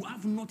today, we will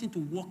have nothing to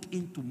walk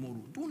in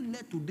tomorrow. Don't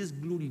let today's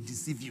glory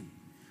deceive you.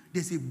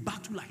 There's a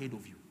battle ahead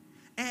of you.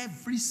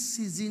 Every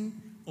season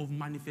of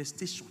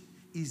manifestation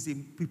is a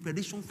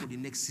preparation for the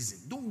next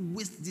season. Don't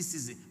waste this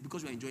season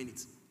because you are enjoying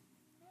it.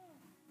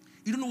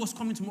 You don't know what's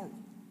coming tomorrow.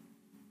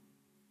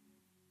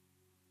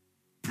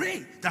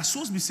 Pray that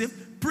souls be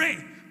saved. Pray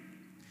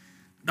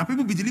that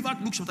people be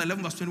delivered. Luke chapter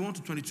 11 verse 21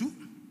 to 22.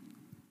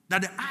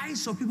 That the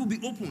eyes of people be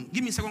open.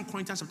 Give me 2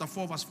 Corinthians chapter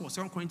 4 verse 4.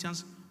 2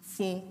 Corinthians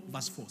 4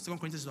 verse 4. 2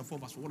 Corinthians chapter 4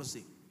 verse 4. What does it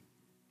say?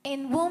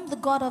 In whom the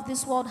God of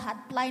this world had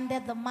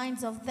blinded the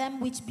minds of them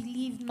which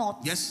believe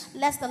not. Yes.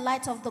 Lest the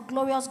light of the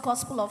glorious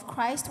gospel of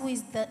Christ, who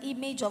is the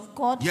image of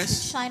God, should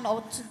shine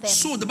out to them.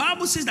 So the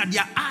Bible says that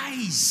their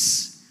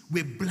eyes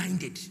were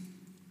blinded.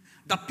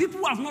 The people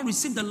who have not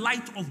received the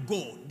light of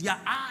God, their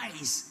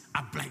eyes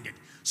are blinded.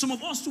 Some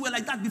of us too were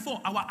like that before.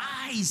 Our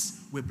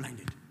eyes were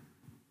blinded.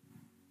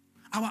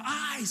 Our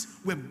eyes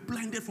were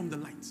blinded from the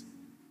light.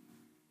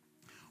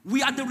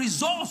 We are the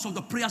results of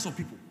the prayers of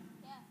people.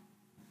 Yeah.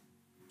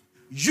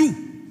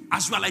 You,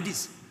 as you are like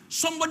this,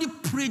 Somebody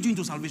prayed you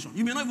into salvation.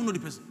 You may not even know the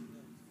person.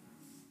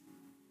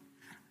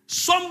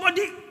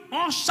 Somebody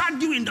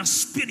ushered you in the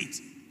spirit,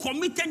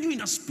 committed you in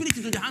the spirit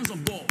into the hands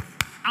of God,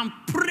 and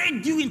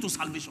prayed you into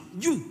salvation.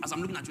 You, as I'm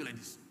looking at you like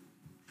this.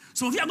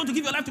 So if you are going to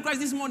give your life to Christ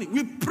this morning,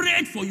 we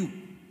prayed for you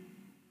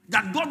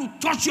that God will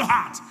touch your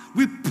heart.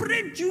 We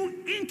prayed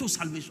you into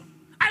salvation.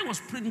 I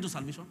was prayed into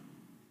salvation.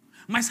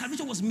 My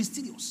salvation was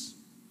mysterious.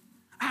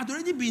 I had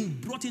already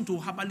been brought into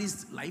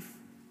herbalist life.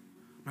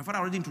 My father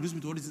already introduced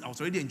me to all this. I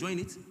was already enjoying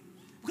it.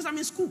 Because I'm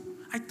in school.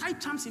 I tied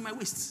charms in my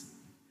waist.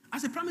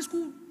 As a primary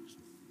school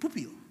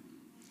pupil.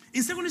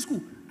 In secondary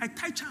school, I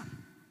tied charm.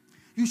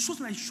 You show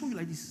me, I show you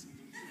like this.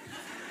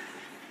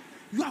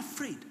 You are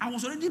afraid. I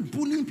was already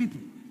bullying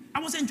people. I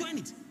was enjoying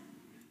it.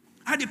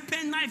 I had a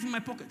pen knife in my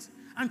pocket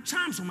and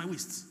charms on my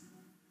waist.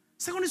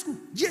 Secondary school,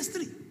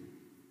 GS3.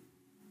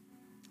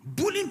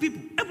 Bullying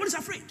people. Everybody's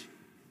afraid.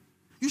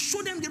 You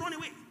show them, they run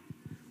away.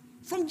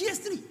 From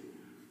GS3.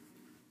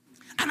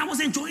 And I was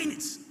enjoying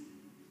it.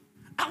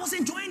 I was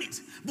enjoying it.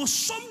 But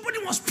somebody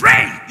was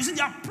praying. You see,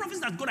 there are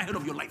prophets that got ahead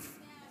of your life.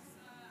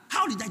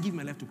 How did I give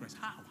my life to Christ?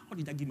 How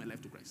did I give my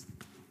life to Christ?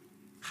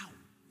 How?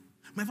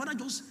 My father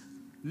just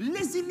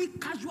lazily,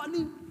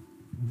 casually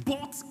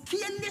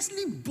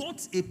carelessly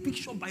bought a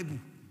picture Bible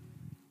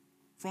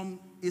from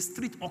a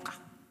street hawker.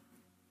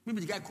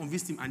 Maybe the guy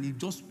convinced him and he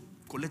just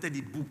collected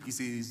the book. He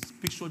says,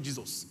 picture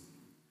Jesus.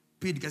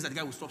 Paid the guy so the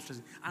guy would stop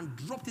stressing and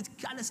dropped it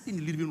carelessly in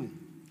the living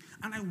room.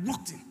 And I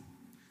walked in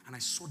and I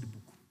saw the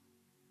book.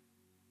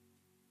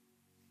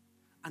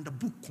 And the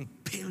book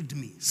compelled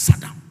me, sat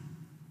down,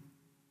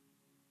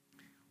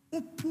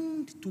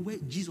 opened to where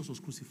Jesus was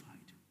crucified.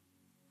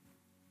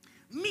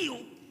 Me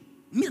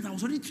that I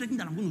was already threatening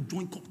that I'm going to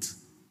join cult.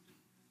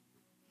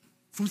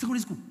 From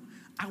secondary school,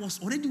 I was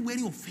already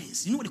wearing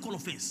offense. You know what they call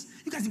offense?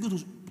 You guys go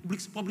to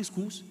public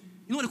schools.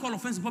 You know what they call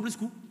offense in public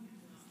school?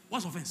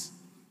 What's offense?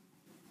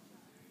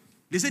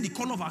 They say the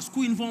color of our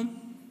school uniform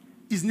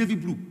is navy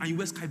blue and you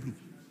wear sky blue.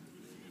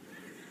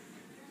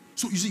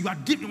 So you see, you are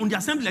different. On the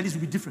assembly like this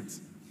will be different.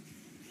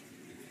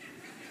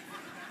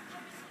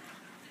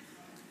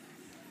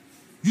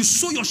 You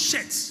sew your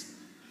shirt,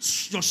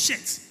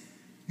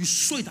 you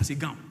sew it as a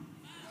gown.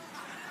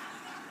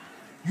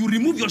 You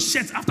remove your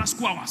shirt after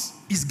school hours,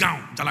 it's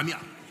gown, jalamia.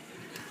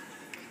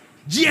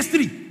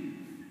 GS3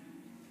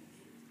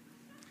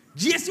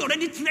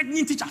 already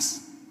threatening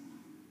teachers.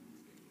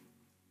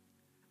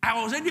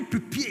 I was already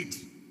prepared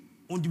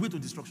on the way to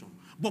destruction.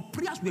 But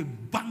prayers were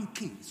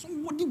banking.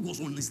 Somebody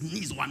was on his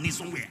knees or her knees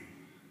somewhere.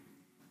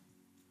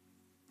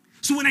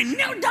 So when I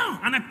knelt down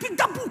and I picked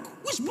that book,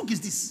 which book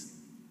is this?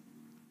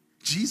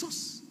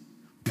 Jesus.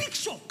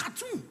 Picture,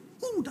 cartoon.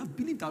 Who would have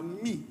believed that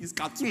me is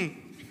cartoon?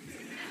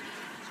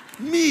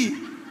 Me,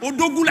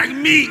 Odogu like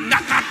me,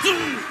 that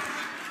cartoon.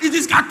 It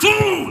is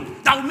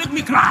cartoon that will make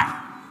me cry.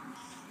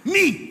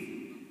 Me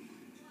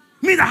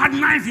that had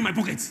knife in my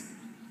pocket.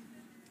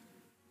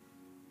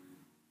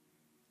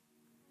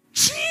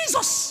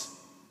 Jesus,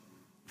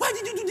 why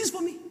did you do this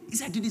for me? He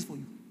said, I did this for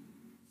you.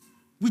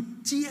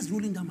 With tears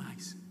rolling down my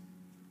eyes.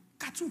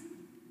 Cartoon.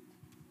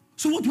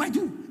 So what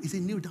do? He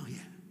said, kneel down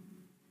here.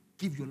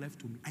 Give your life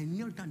to me. I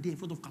knelt down there in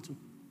front of cartoon.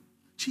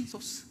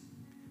 Jesus,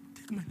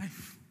 take my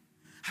life.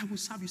 I will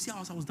serve you. See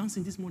how I was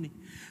dancing this morning.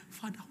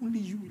 Father, only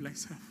you will I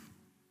serve.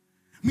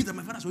 Me that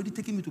my father has already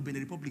taken me to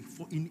Benin Republic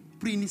for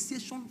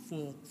pre-initiation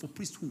for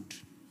priesthood.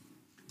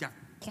 They have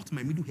cut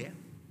my middle hair,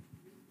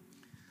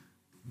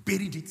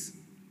 buried it,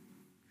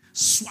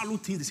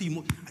 swallowed things. They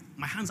say,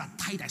 my hands are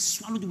tied. I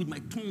swallowed it with my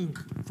tongue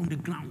from the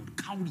ground.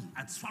 Cowrie.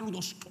 I swallowed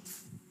all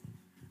stuff.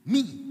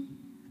 Me,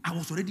 I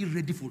was already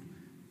ready for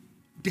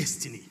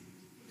destiny.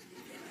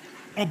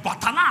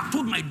 Obatala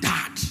told my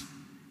dad,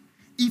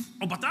 if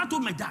Obatala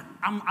told my dad,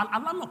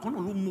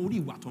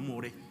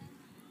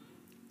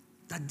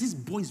 that this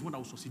boy is what I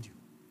will succeed you.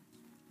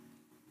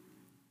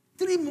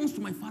 3 months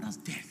to my father's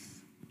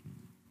death,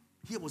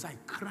 here was I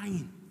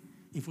crying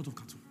in front of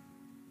cartoon.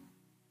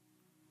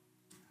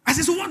 I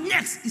said, so what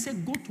next? He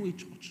said, go to a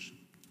church.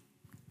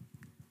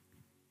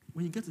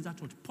 When you get to that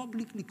church,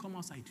 publicly come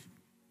outside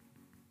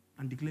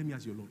and declare me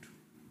as your Lord.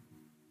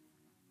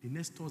 The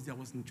next Thursday I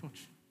was in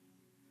church.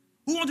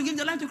 Who want to give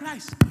their life to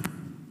Christ?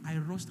 I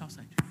rushed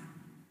outside.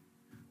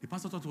 The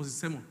pastor thought it was a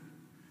sermon.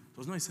 It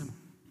was not a sermon.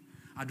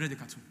 I'd read the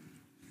cartoon.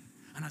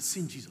 And I'd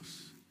seen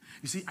Jesus.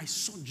 You see, I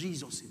saw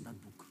Jesus in that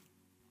book.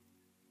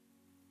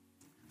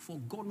 For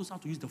God knows how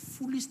to use the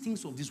foolish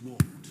things of this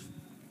world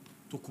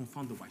to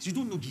confound the wise. You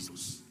don't know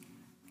Jesus.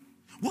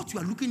 What you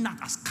are looking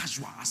at as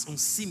casual, as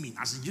unseeming,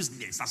 as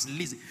useless, as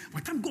lazy,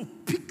 by the time God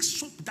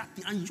picks up that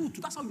thing and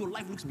that's how your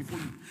life looks before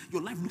you.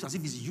 Your life looks as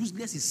if it's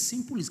useless, it's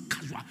simple, it's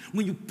casual.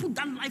 When you put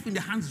that life in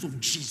the hands of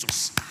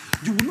Jesus,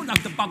 you will know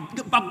that the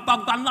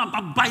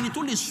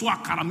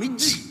only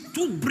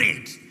 2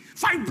 bread,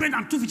 5 bread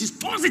and 2 fishes,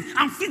 turns it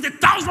and feeds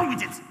 1,000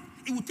 with it.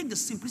 It will take the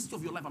simplicity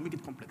of your life and make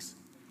it complex.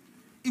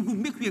 It will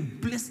make you a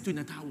blessing to the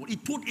entire world. He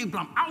told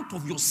Abraham, out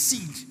of your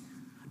seed,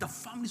 the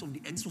families of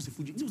the earth. This was a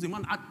fugitive. This was a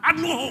man that had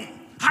no home,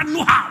 had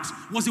no house,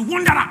 was a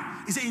wanderer.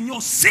 He said, in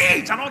your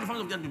seed shall all the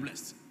families of the earth be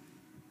blessed.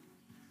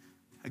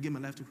 I gave my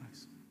life to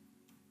Christ.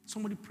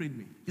 Somebody prayed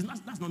me.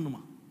 That's not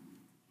normal.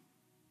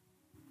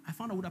 I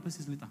found out who that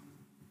person is later.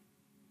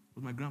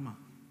 With my grandma.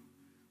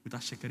 With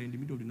her shaker in the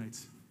middle of the night.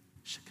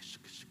 Shake.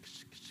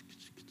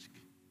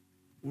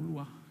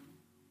 Oluwa,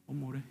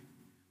 Omore,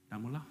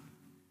 Damola,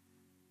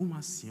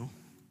 Umasiyon,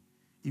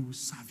 he will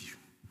serve you.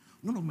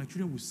 None of my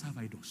children will serve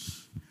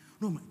idols.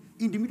 No,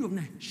 in the middle of the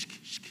night,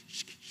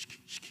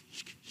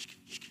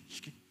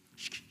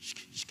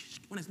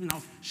 when I speak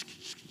now,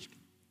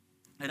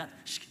 like that.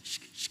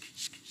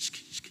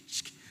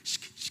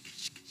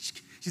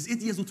 She's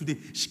 8 years old today.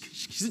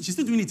 She's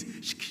still doing it.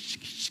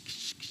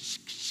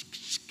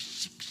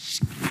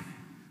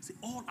 See,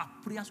 all our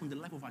prayers from the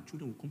life of our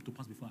children will come to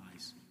pass before our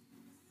eyes.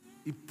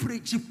 She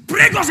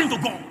prayed us into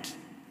God.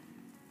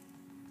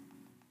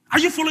 Are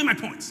you following my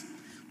point?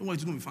 Don't worry,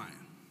 it's going to be fine.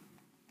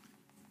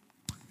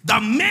 The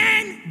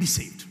men be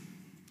saved.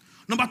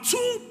 Number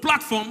 2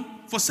 platform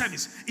for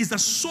service is the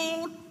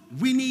soul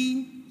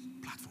winning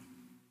platform.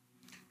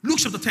 Luke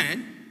chapter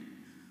 10,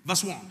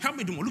 verse 1. Help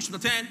me do more. Luke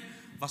chapter 10,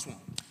 verse 1.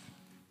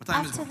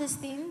 After these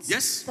things,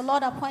 yes, the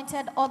Lord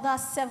appointed other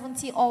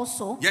 70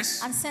 also,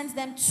 yes, and sent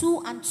them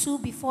 2 and 2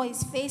 before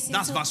his face.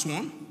 That's verse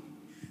 1.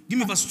 Give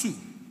me verse 2.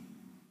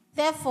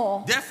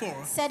 Therefore,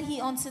 said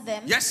he unto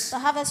them, yes, the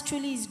harvest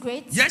truly is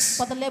great, yes,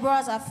 but the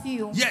laborers are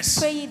few. Yes.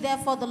 Pray ye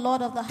therefore the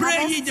Lord of the harvest,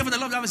 pray ye therefore the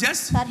Lord of the harvest,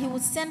 yes, that he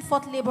would send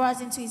forth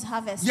laborers into his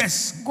harvest.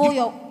 Yes.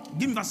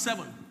 Give me verse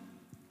 7.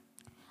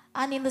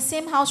 And in the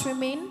same house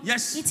remain,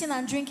 yes, eating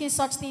and drinking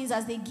such things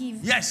as they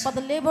give. Yes. But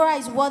the laborer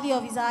is worthy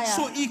of his hire.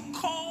 So he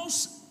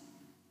calls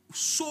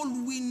soul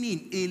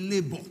winning a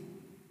labor.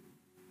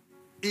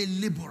 A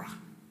laborer.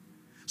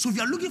 So if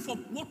you are looking for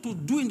what to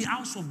do in the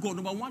house of God,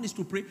 number 1 is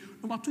to pray.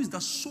 Number 2 is the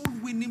soul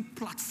winning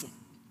platform.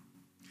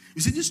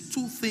 You see, these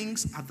 2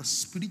 things are the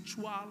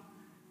spiritual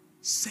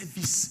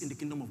service in the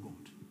kingdom of God.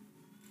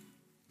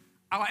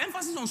 Our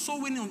emphasis on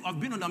soul winning, I've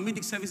been on the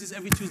midweek services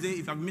every Tuesday.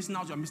 If you're missing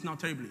out, you're missing out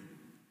terribly.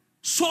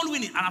 Soul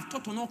winning, and I've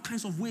taught on all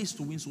kinds of ways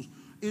to win souls.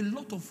 A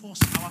lot of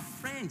us, our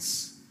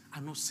friends,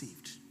 are not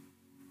saved.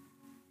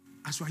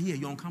 As you are here,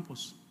 you're on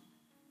campus.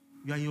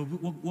 You are in your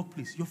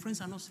workplace. Your friends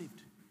are not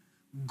saved.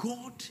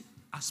 God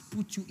has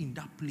put you in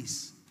that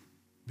place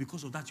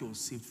because of that you're a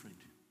saved friend.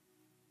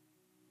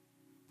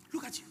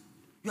 Look at you.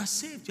 You are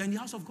saved. You're in the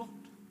house of God.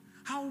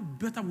 How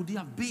better would it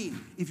have been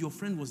if your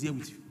friend was here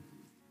with you?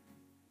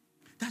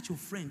 That's your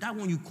friend. That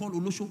one you call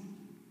Olosho.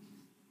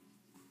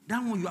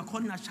 That one you are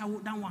calling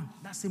Ashawo. That one.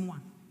 That same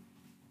one.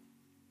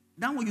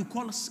 That one you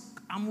call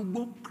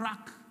Amugbo,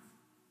 crack.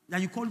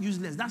 That you call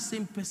useless. That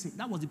same person.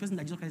 That was the person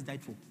that Jesus Christ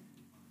died for.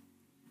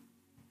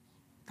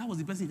 That was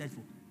the person he died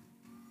for.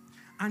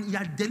 And he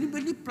had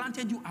deliberately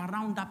planted you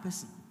around that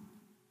person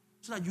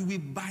so that you will,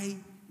 by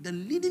the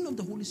leading of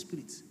the Holy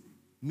Spirit,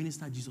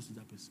 minister Jesus to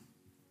that person.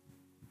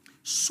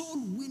 Soul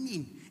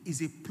winning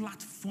is a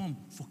platform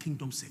for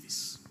kingdom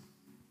service.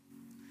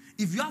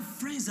 If you have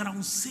friends that are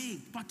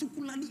unsaved,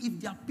 particularly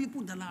if there are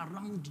people that are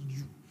around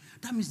you,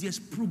 that means there's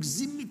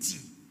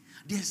proximity,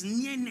 there's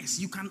nearness.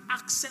 You can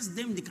access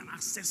them, they can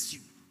access you.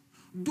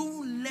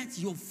 Don't let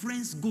your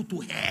friends go to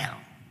hell.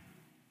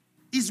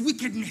 It's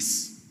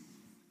wickedness.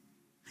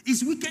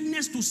 It's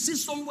wickedness to see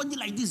somebody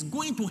like this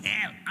going to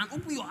hell and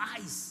open your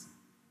eyes.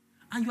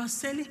 And you are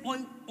selling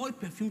oil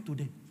perfume to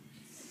them.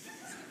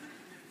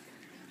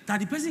 That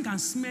the person can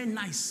smell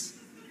nice.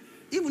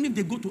 Even if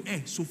they go to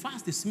hell, so far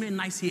as they smell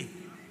nice here.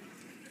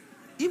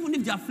 Even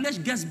if their flesh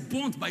gets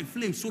burnt by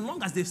flame, so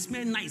long as they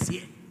smell nice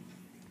here.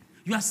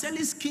 You are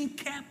selling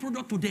skincare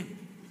product to them.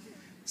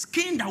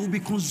 Skin that will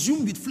be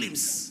consumed with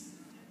flames.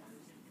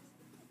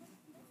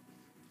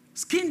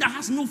 Skin that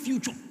has no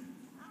future.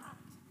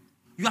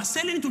 You are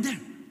selling it to them.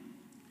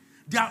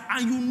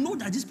 And you know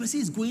that this person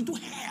is going to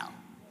hell.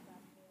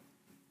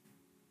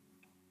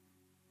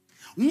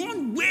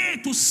 One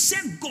way to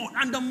serve God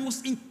and the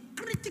most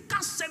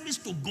critical service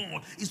to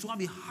God is to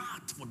have a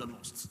heart for the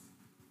lost.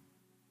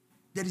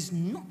 There is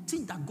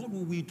nothing that God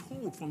will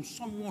withhold from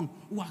someone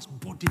who has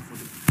body for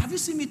them. Have you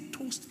seen me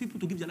toast people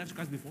to give their life to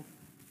Christ before?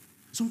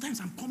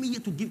 Sometimes I'm coming here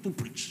to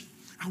preach.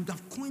 I would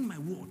have coined my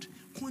word.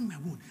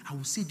 I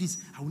will say this.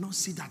 I will not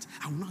say that.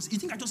 I will not say. You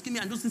think I just came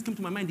here and those things came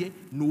to my mind here?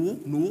 No.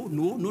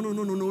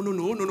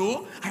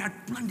 I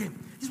had planned them.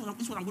 This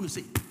is what I'm going to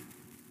say.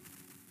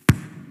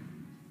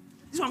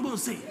 This is what I'm going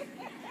to say.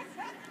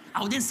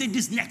 I will then say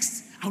this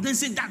next. I will then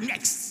say that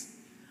next.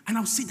 And I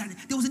will say that.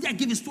 There was a day I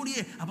gave a story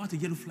here about a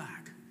yellow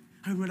flag.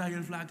 I remember that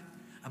yellow flag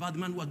about the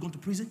man who had gone to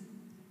prison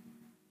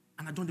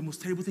and had done the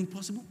most terrible thing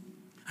possible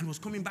and was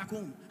coming back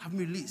home, having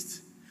been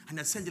released. And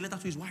had sent the letter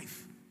to his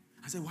wife.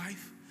 I said,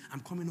 wife, I'm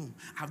coming home.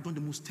 I've done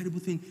the most terrible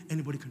thing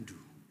anybody can do.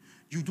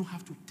 You don't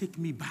have to take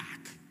me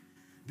back.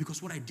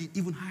 Because what I did,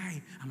 even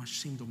I am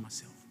ashamed of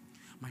myself.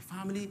 My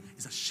family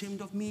is ashamed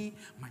of me.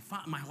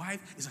 My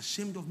wife is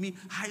ashamed of me.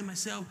 I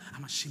myself,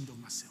 I'm ashamed of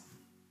myself.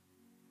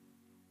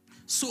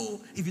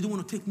 So, if you don't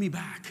want to take me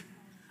back,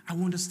 I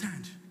will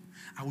understand.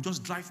 I will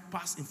just drive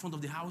past in front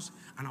of the house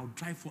and I'll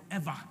drive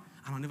forever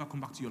and I'll never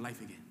come back to your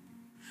life again.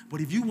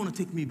 But if you want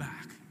to take me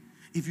back,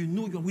 if you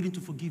know you're willing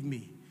to forgive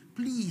me,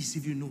 please,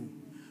 if you know,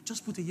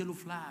 just put a yellow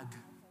flag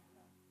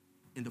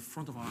in the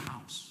front of our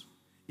house.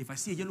 If I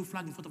see a yellow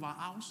flag in front of our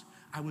house,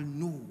 I will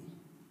know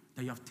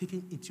that you have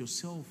taken it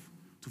yourself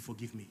to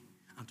forgive me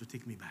and to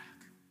take me back.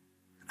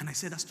 And I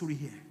said that story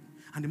here.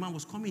 And the man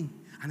was coming,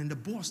 and in the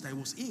bus that I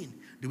was in,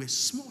 there were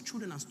small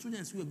children and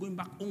students who were going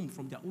back home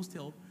from their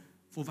hostel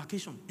for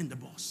vacation in the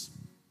bus.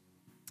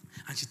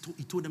 And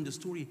he told them the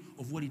story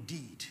of what he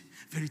did.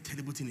 Very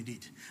terrible thing he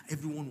did.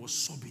 Everyone was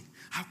sobbing.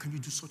 How can you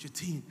do such a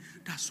thing?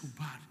 That's so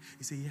bad.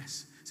 He said,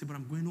 yes. He said, but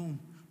I'm going home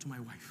to my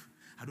wife.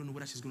 I don't know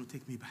whether she's going to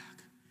take me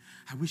back.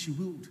 I wish she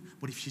would.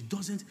 But if she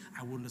doesn't,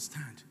 I will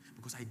understand.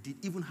 Because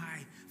even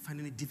I find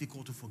it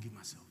difficult to forgive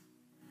myself.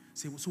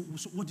 Say, so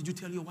what did you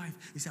tell your wife?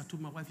 He said, I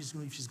told my wife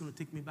if she's going to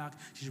take me back,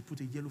 she should put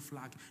a yellow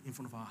flag in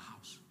front of our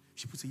house.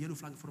 If she puts a yellow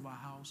flag in front of our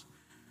house,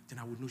 then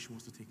I would know she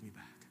wants to take me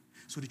back.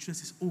 So the children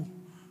says, oh,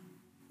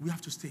 we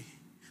have to stay.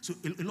 So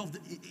a lot of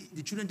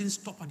the children didn't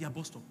stop at their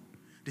bus stop.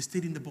 They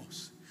stayed in the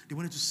bus. They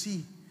wanted to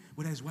see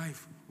whether his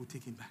wife would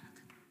take him back.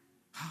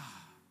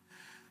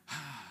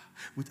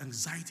 With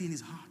anxiety in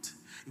his heart,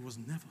 he was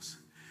nervous.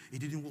 He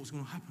didn't know what was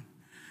going to happen.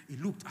 He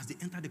looked as they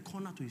entered the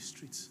corner to his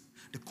streets,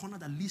 the corner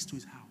that leads to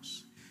his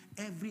house.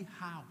 Every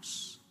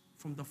house,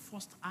 from the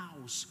first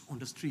house on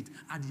the street,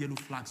 had yellow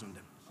flags on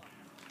them.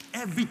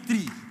 Every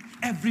tree,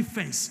 every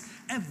fence,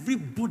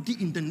 everybody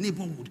in the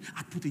neighborhood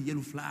had put a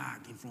yellow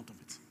flag in front of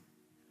it.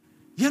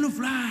 Yellow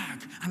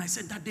flag. And I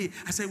said that day,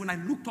 when I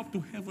looked up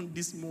to heaven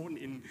this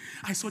morning,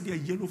 I saw there are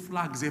yellow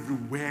flags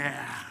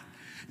everywhere.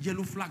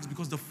 Yellow flags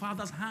because the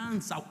Father's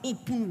hands are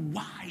open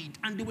wide,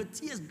 and there were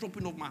tears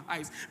dropping off my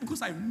eyes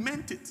because I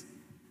meant it.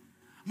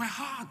 My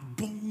heart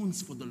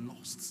burns for the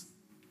lost.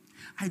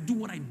 I do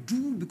what I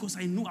do because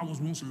I know I was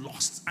once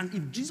lost. And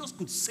if Jesus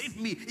could save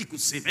me, he could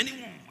save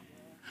anyone.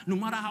 No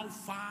matter how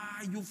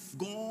far you've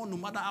gone, no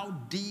matter how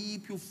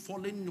deep you've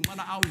fallen, no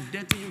matter how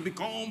dirty you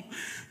become,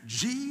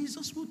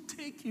 Jesus will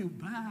take you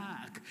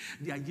back.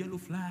 There are yellow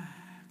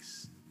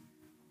flags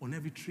on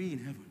every tree in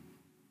heaven.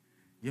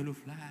 Yellow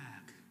flag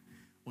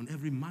on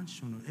every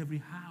mansion, on every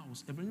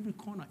house, every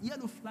corner.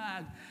 Yellow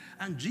flag.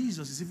 And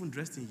Jesus is even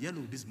dressed in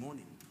yellow this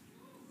morning,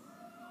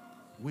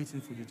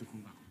 waiting for you to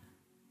come back.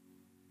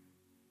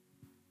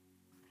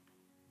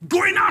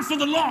 Going out for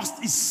the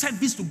lost is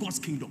service to God's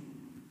kingdom.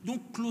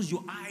 Don't close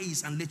your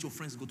eyes and let your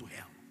friends go to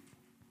hell.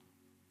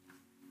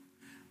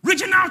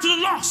 Reaching out to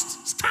the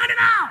lost, standing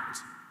out.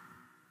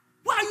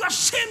 Why are you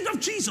ashamed of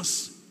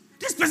Jesus?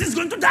 This person is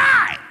going to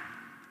die.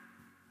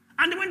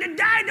 And when they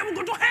die, they will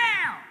go to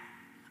hell.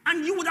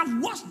 And you would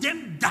have watched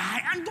them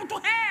die and go to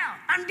hell.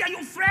 And they are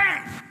your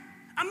friend.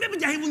 And maybe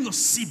they are even your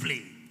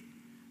sibling.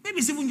 Maybe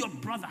it's even your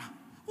brother.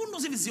 Who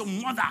knows if it's your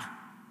mother?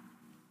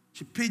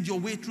 She paid your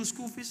way through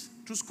school,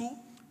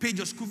 paid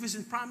your school fees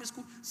in primary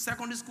school,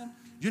 secondary school,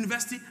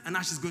 university, and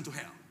now she's going to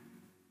hell.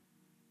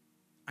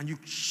 And you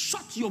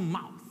shut your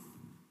mouth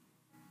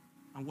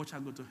and watch her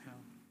go to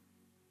hell.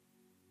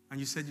 And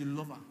you said you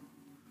love her.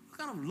 What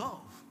kind of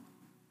love?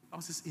 That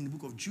was in the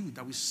book of Jude,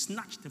 that we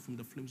snatched them from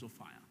the flames of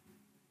fire.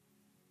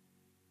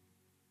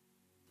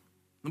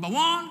 Number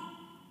one,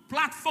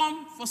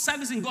 platform for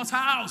service in God's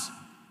house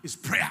is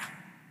prayer.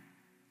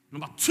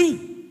 Number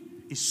two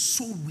is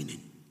soul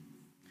winning.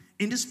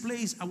 In this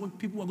place, I want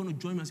people who are going to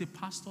join me and say,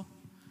 Pastor,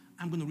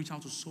 I'm going to reach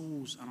out to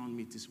souls around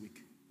me this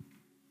week.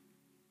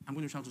 I'm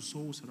going to reach out to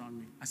souls around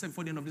me. I said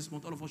before the end of this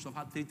month, all of us should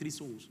have had three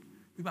souls.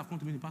 People have come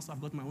to me, Pastor, I've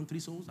got my own 3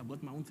 souls. I've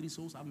got my own 3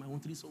 souls. I have my own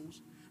 3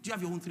 souls. Do you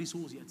have your own 3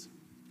 souls yet?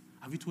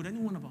 Have you told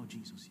anyone about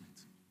Jesus yet?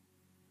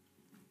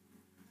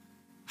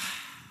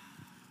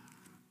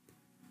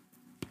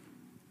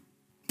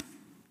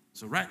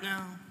 So right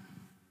now,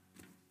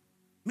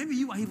 maybe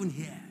you are even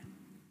here.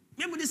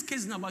 Maybe this case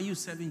is not about you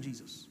serving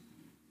Jesus.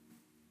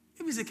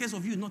 Maybe it's a case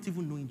of you not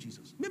even knowing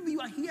Jesus. Maybe you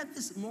are here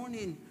this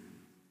morning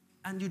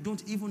and you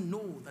don't even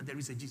know that there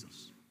is a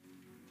Jesus.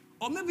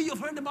 Or maybe you've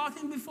heard about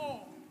him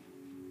before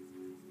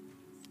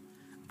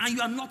and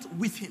you are not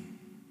with him.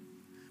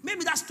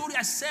 Maybe that story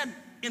I said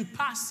in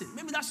passing,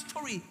 maybe that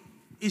story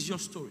is your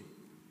story.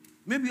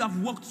 Maybe you have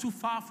walked too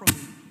far from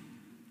him.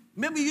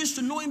 Maybe you used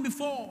to know him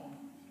before,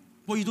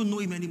 but you don't know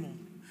him anymore.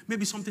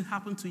 Maybe something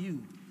happened to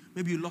you.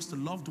 Maybe you lost a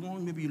loved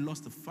one. Maybe you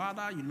lost a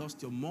father. You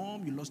lost your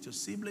mom. You lost your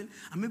sibling.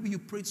 And maybe you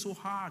prayed so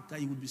hard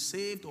that you would be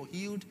saved or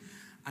healed,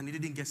 and you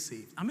didn't get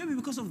saved. And maybe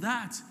because of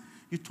that,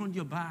 you turned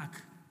your back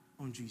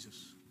on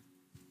Jesus.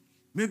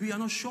 Maybe you're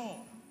not sure.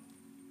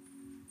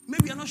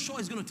 Maybe you're not sure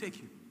it's going to take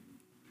you.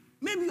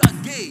 Maybe you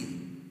are gay.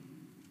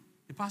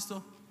 Hey,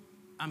 Pastor,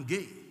 I'm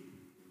gay.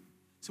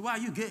 So why are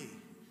you gay?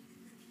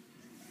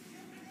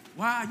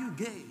 Why are you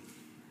gay?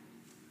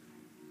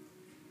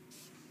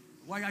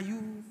 Why are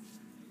you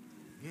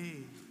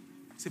gay?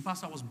 Say,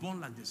 Pastor, I was born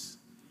like this.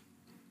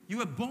 You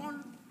were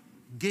born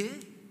gay?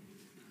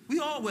 We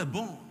all were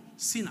born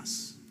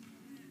sinners.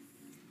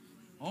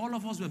 All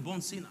of us were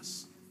born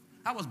sinners.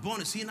 I was born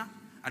a sinner.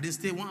 I didn't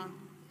stay one.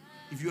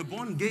 If you were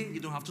born gay,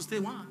 you don't have to stay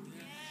one.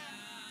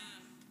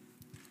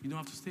 You don't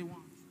have to stay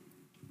one.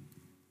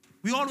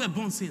 We all were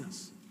born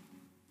sinners.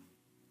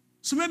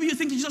 So maybe you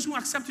think Jesus will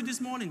accept you this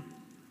morning.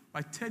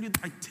 I tell you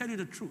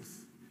the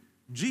truth.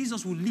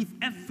 Jesus will leave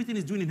everything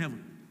he's doing in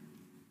heaven.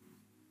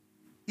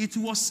 It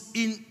was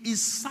in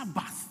his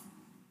Sabbath.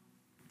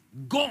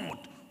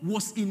 God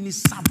was in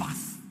his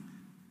Sabbath.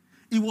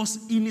 It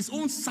was in his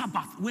own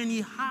Sabbath when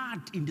he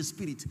heard in the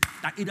spirit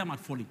that Adam had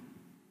fallen.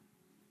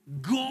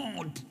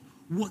 God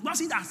was, once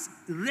he has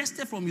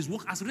rested from his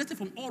work, has rested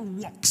from all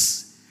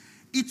works.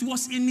 It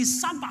was in his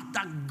Sabbath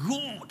that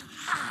God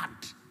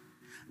heard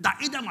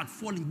that Adam had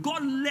fallen.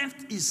 God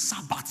left his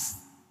Sabbath,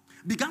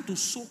 began to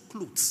sew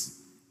clothes,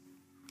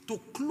 to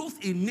clothe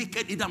a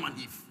naked Adam and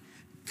Eve,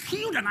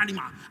 killed an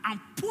animal, and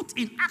put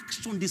in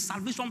action the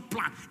salvation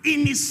plan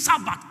in his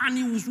Sabbath, and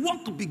his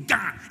work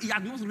began. He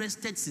had not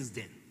rested since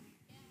then.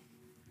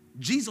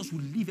 Jesus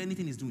will leave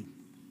anything he's doing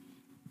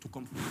to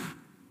come forth.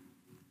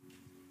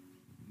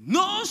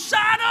 No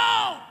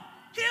shadow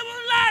he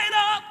will light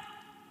up,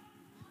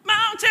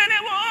 mountain he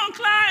won't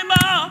climb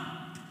up,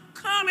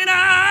 coming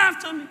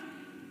after me.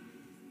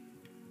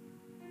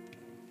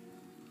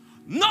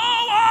 No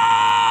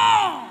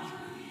wall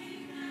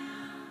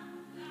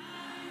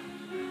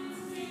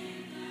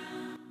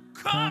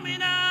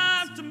coming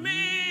after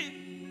me.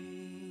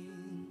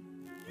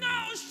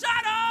 No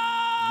shadow.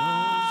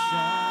 No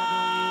shadow.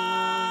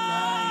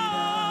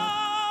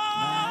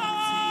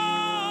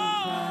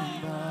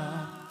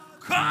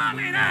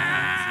 Coming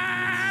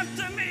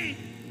after me.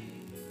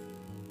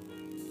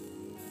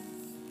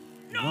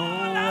 No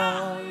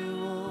lie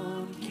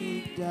won't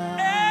keep down.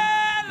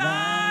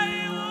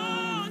 Lie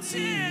won't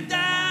sit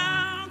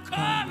down.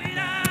 Coming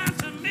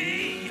after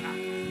me.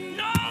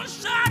 No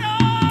shadow,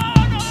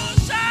 no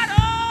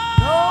shadow.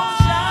 No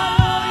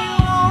shadow you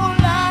won't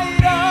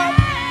light up.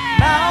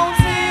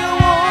 Mountain you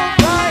won't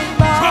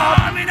climb up.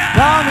 Coming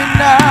after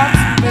me.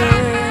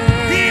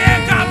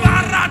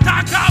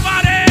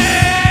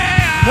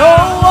 No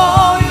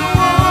wall you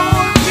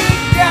won't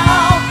kick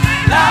down,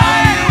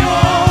 lie you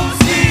won't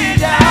see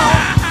down,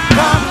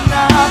 coming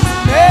after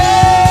me.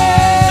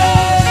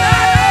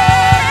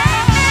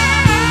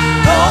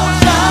 No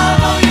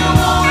shadow you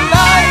won't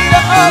light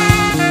up,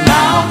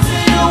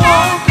 mountain you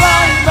won't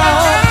climb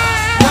up,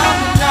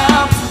 coming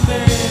after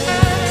me.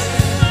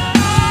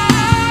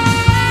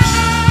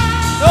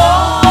 No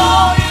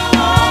wall you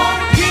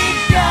won't kick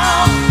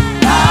down,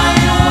 lie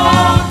you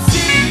won't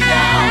see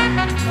down,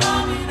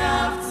 coming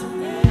after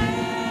me.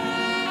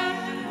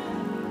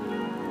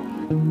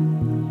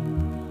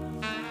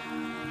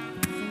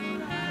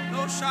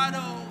 No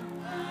shadow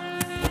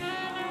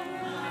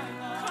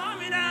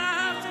coming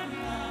after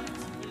me.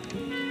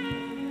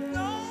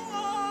 No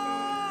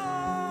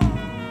wall.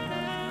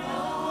 No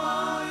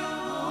wall you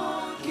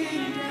won't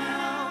keep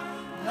down.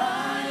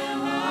 Lie you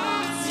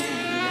won't see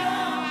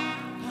down.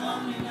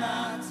 Coming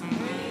after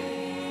me.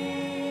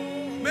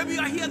 Maybe you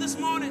are here this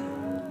morning.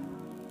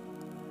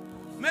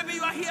 Maybe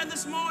you are here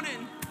this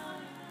morning.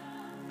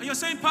 And you're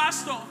saying,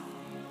 Pastor,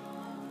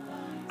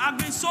 I've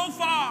been so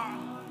far.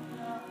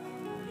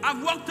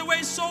 I've walked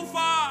away so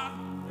far.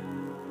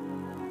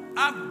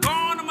 I've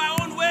gone my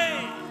own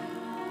way.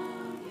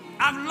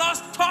 I've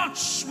lost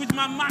touch with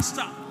my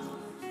master.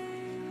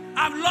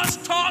 I've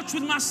lost touch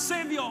with my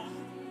Savior.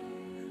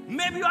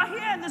 Maybe you are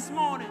here this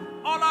morning.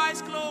 All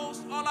eyes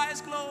closed. All eyes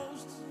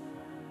closed.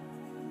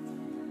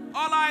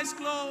 All eyes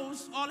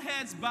closed. All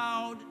heads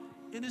bowed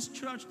in this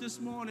church this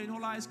morning.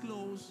 All eyes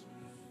closed.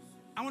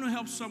 I want to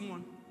help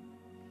someone.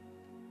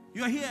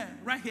 You are here,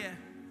 right here,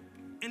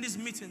 in this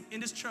meeting,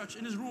 in this church,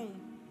 in this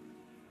room.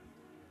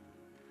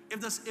 If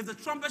the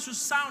trumpet should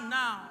sound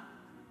now,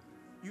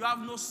 you have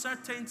no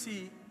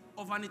certainty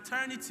of an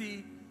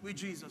eternity with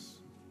Jesus.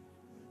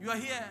 You are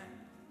here.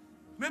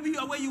 Maybe you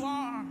are where you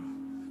are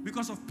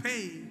because of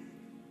pain.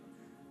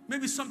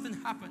 Maybe something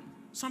happened,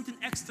 something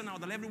external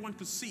that everyone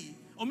could see,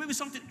 or maybe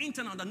something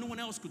internal that no one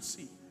else could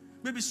see.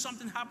 Maybe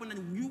something happened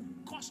and you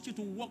caused you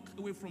to walk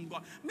away from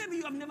God. Maybe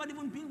you have never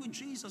even been with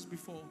Jesus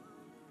before.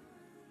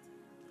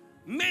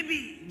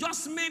 Maybe,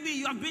 just maybe,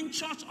 you have been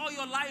church all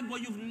your life, but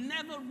you've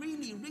never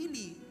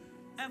really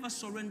ever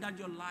surrendered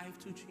your life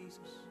to Jesus.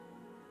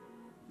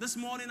 This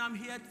morning I'm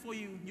here for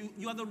you.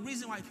 You are the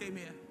reason why I came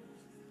here.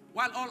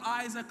 While all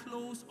eyes are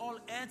closed, all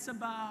heads are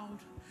bowed.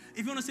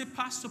 If you want to say,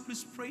 Pastor,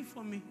 please pray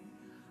for me.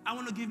 I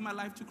want to give my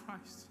life to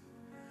Christ.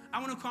 I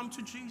want to come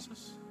to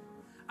Jesus.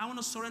 I want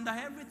to surrender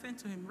everything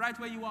to him. Right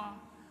where you are.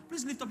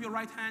 Please lift up your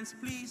right hands.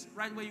 Please,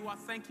 right where you are.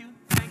 Thank you.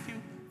 Thank you.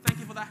 Thank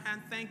you for that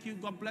hand. Thank you.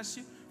 God bless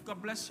you.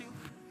 God bless you.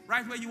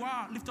 Right where you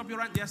are. Lift up your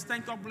right. Yes,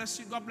 thank God bless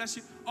you. God bless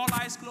you. All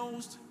eyes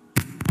closed.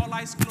 All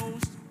eyes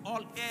closed.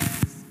 All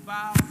heads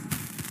bowed.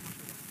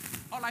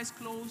 All eyes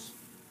closed.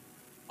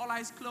 All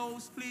eyes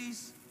closed.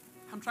 Please.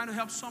 I'm trying to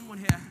help someone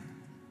here.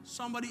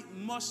 Somebody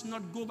must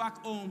not go back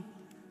home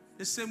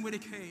the same way they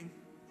came.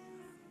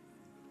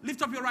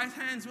 Lift up your right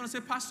hands. You want to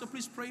say, Pastor,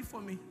 please pray for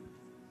me.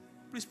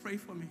 Please pray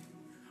for me.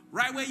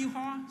 Right where you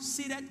are,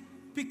 seated,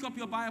 pick up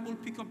your Bible,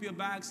 pick up your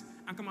bags,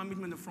 and come and meet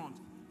me in the front.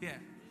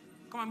 Here.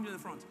 Come and meet me in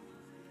the front.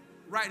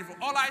 Right in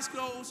front. All eyes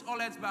closed, all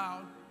heads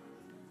bowed.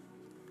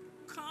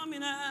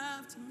 Coming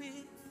after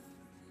me.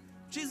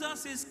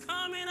 Jesus is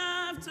coming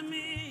after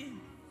me.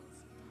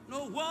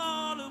 No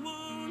wall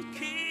won't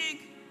kick.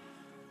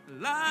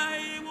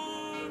 lie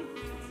won't,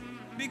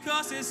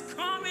 because it's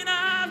coming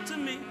after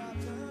me.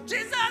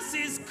 Jesus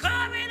is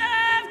coming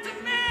after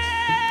me.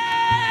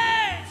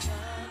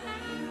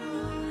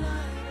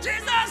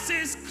 Jesus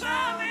is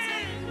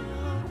coming.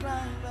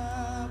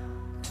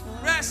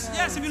 Rest.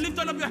 Yes, if you lift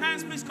all up your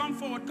hands, please come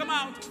forward. Come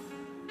out.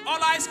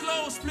 All eyes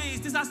closed,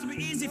 please. This has to be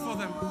easy for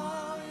them.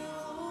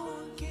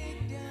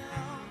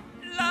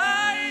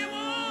 Lie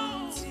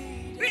won't,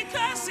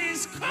 because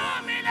he's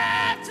coming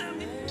after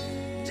me.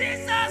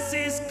 Jesus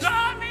is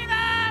coming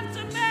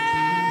after me.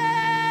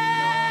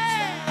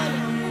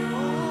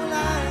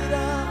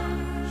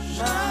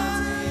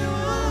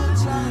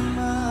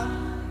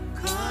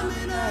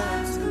 Coming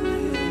after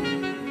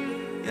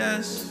me.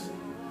 Yes.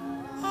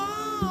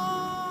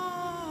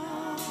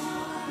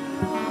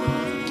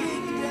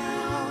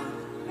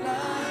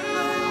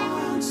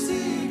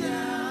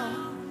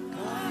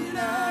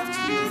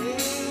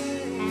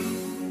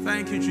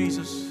 Thank you,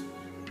 Jesus.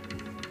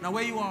 Now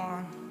where you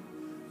are,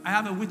 I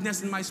have a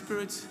witness in my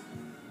spirit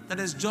that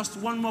there's just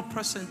one more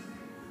person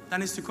that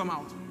needs to come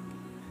out.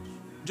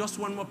 Just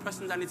one more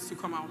person that needs to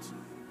come out.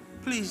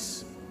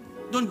 Please,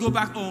 don't go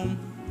back home.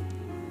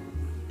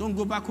 Don't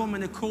go back home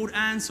in the cold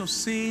hands of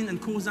sin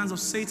and cold hands of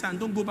Satan.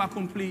 Don't go back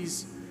home,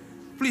 please.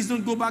 Please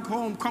don't go back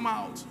home. Come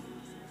out.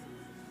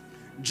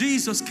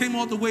 Jesus came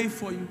all the way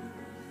for you.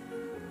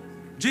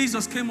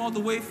 Jesus came all the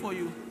way for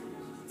you.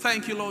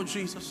 Thank you, Lord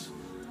Jesus.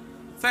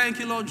 Thank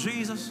you, Lord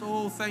Jesus.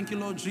 Oh, thank you,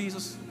 Lord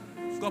Jesus.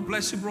 God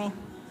bless you, bro.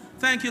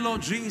 Thank you,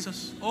 Lord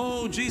Jesus.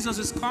 Oh, Jesus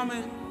is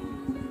coming.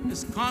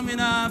 It's coming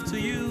after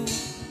you.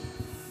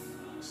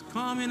 It's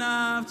coming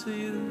after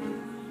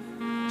you.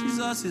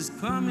 Jesus is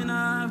coming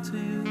after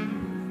you.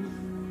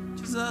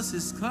 Jesus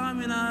is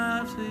coming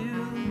after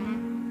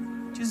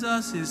you.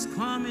 Jesus is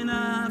coming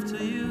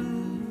after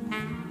you.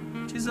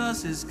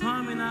 Jesus is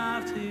coming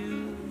after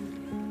you.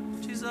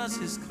 Jesus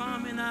is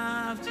coming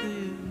after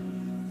you.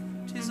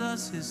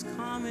 Jesus is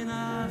coming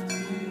after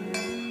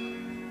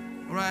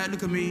you. All right,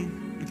 look at me.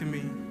 Look at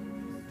me.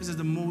 This is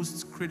the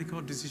most critical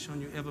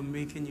decision you ever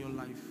make in your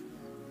life.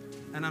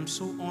 And I'm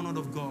so honored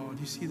of God.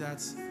 You see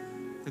that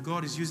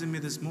God is using me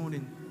this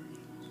morning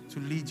to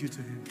lead you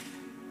to Him.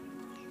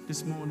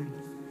 This morning.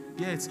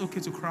 Yeah, it's okay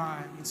to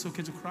cry. It's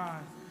okay to cry.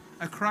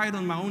 I cried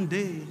on my own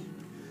day.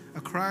 I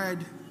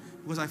cried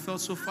because I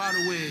felt so far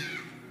away.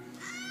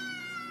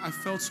 I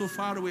felt so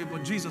far away,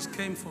 but Jesus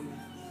came for me.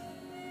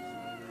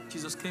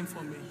 Jesus came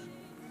for me.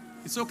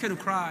 It's okay to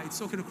cry.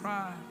 It's okay to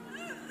cry.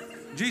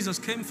 Jesus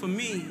came for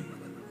me.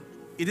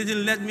 He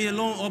didn't let me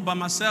alone all by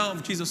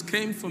myself. Jesus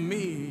came for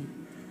me.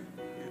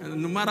 And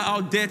no matter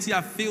how dirty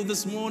I feel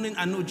this morning,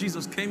 I know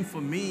Jesus came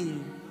for me.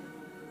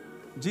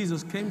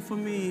 Jesus came for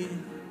me.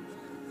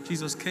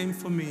 Jesus came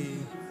for me.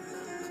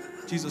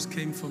 Jesus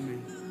came for me.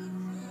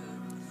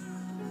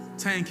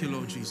 Thank you,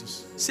 Lord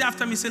Jesus. Say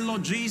after me, say,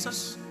 Lord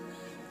Jesus,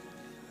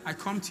 I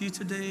come to you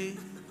today.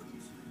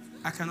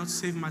 I cannot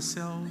save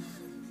myself.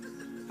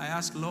 I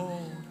ask,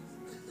 Lord,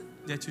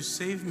 that you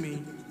save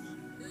me.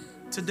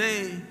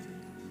 Today,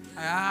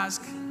 I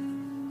ask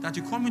that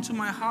you come into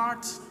my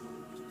heart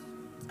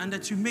and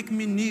that you make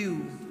me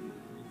new.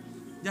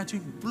 That you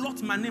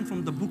blot my name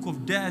from the book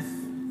of death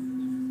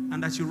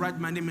and that you write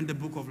my name in the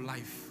book of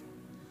life.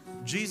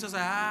 Jesus, I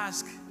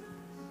ask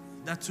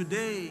that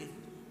today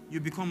you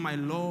become my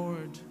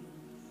Lord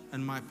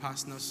and my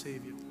personal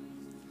Savior.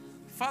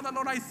 Father,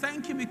 Lord, I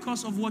thank you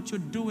because of what you're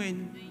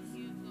doing.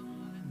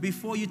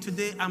 Before you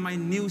today are my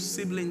new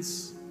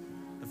siblings.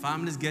 The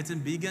family is getting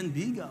bigger and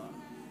bigger.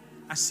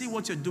 I see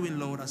what you're doing,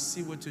 Lord. I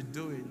see what you're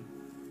doing.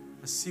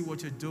 I see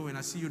what you're doing.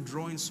 I see you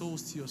drawing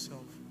souls to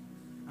yourself.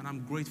 And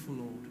I'm grateful,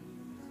 Lord.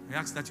 I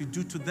ask that you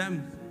do to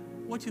them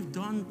what you've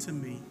done to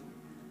me.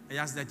 I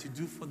ask that you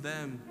do for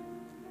them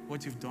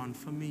what you've done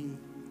for me.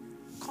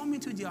 Come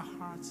into their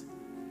hearts.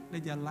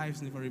 Let their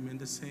lives never remain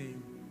the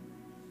same.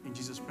 In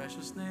Jesus'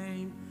 precious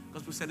name.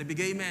 Gospel said a big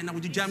amen. Now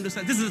would you jam this?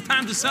 This is the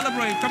time to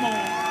celebrate. Come on.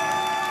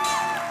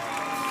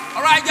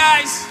 All right,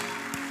 guys.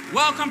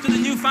 Welcome to the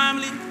new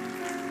family.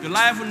 Your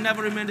life will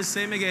never remain the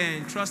same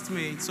again. Trust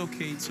me. It's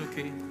okay. It's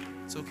okay.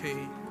 It's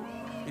okay.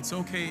 It's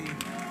okay.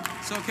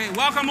 It's okay.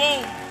 Welcome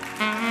home.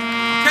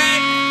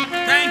 Okay.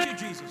 Thank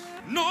you, Jesus.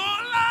 No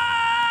lie.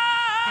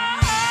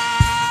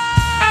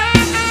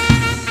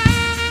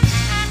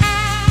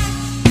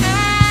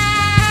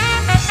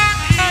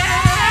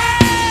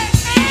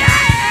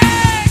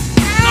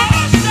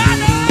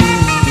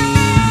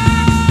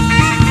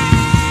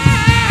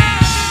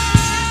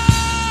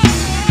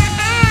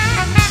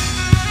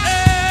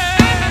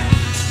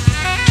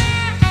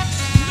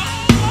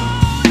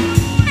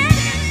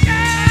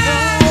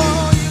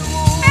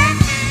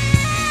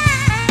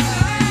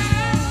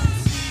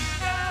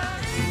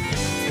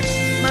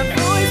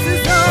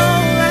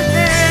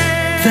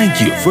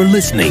 Thank you for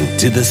listening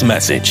to this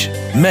message.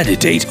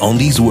 Meditate on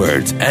these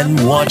words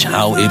and watch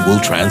how it will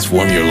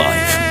transform your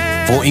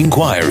life. For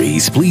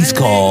inquiries, please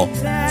call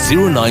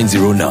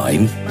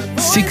 0909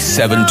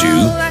 672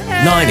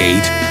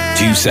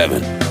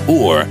 9827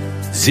 or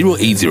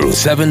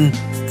 0807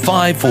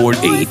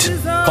 548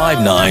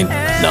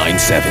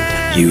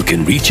 5997. You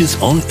can reach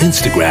us on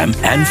Instagram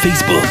and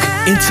Facebook.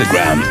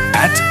 Instagram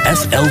at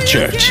SL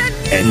Church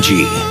NG.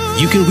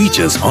 You can reach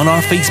us on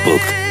our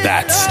Facebook.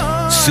 That's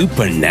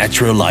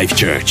Supernatural Life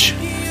Church.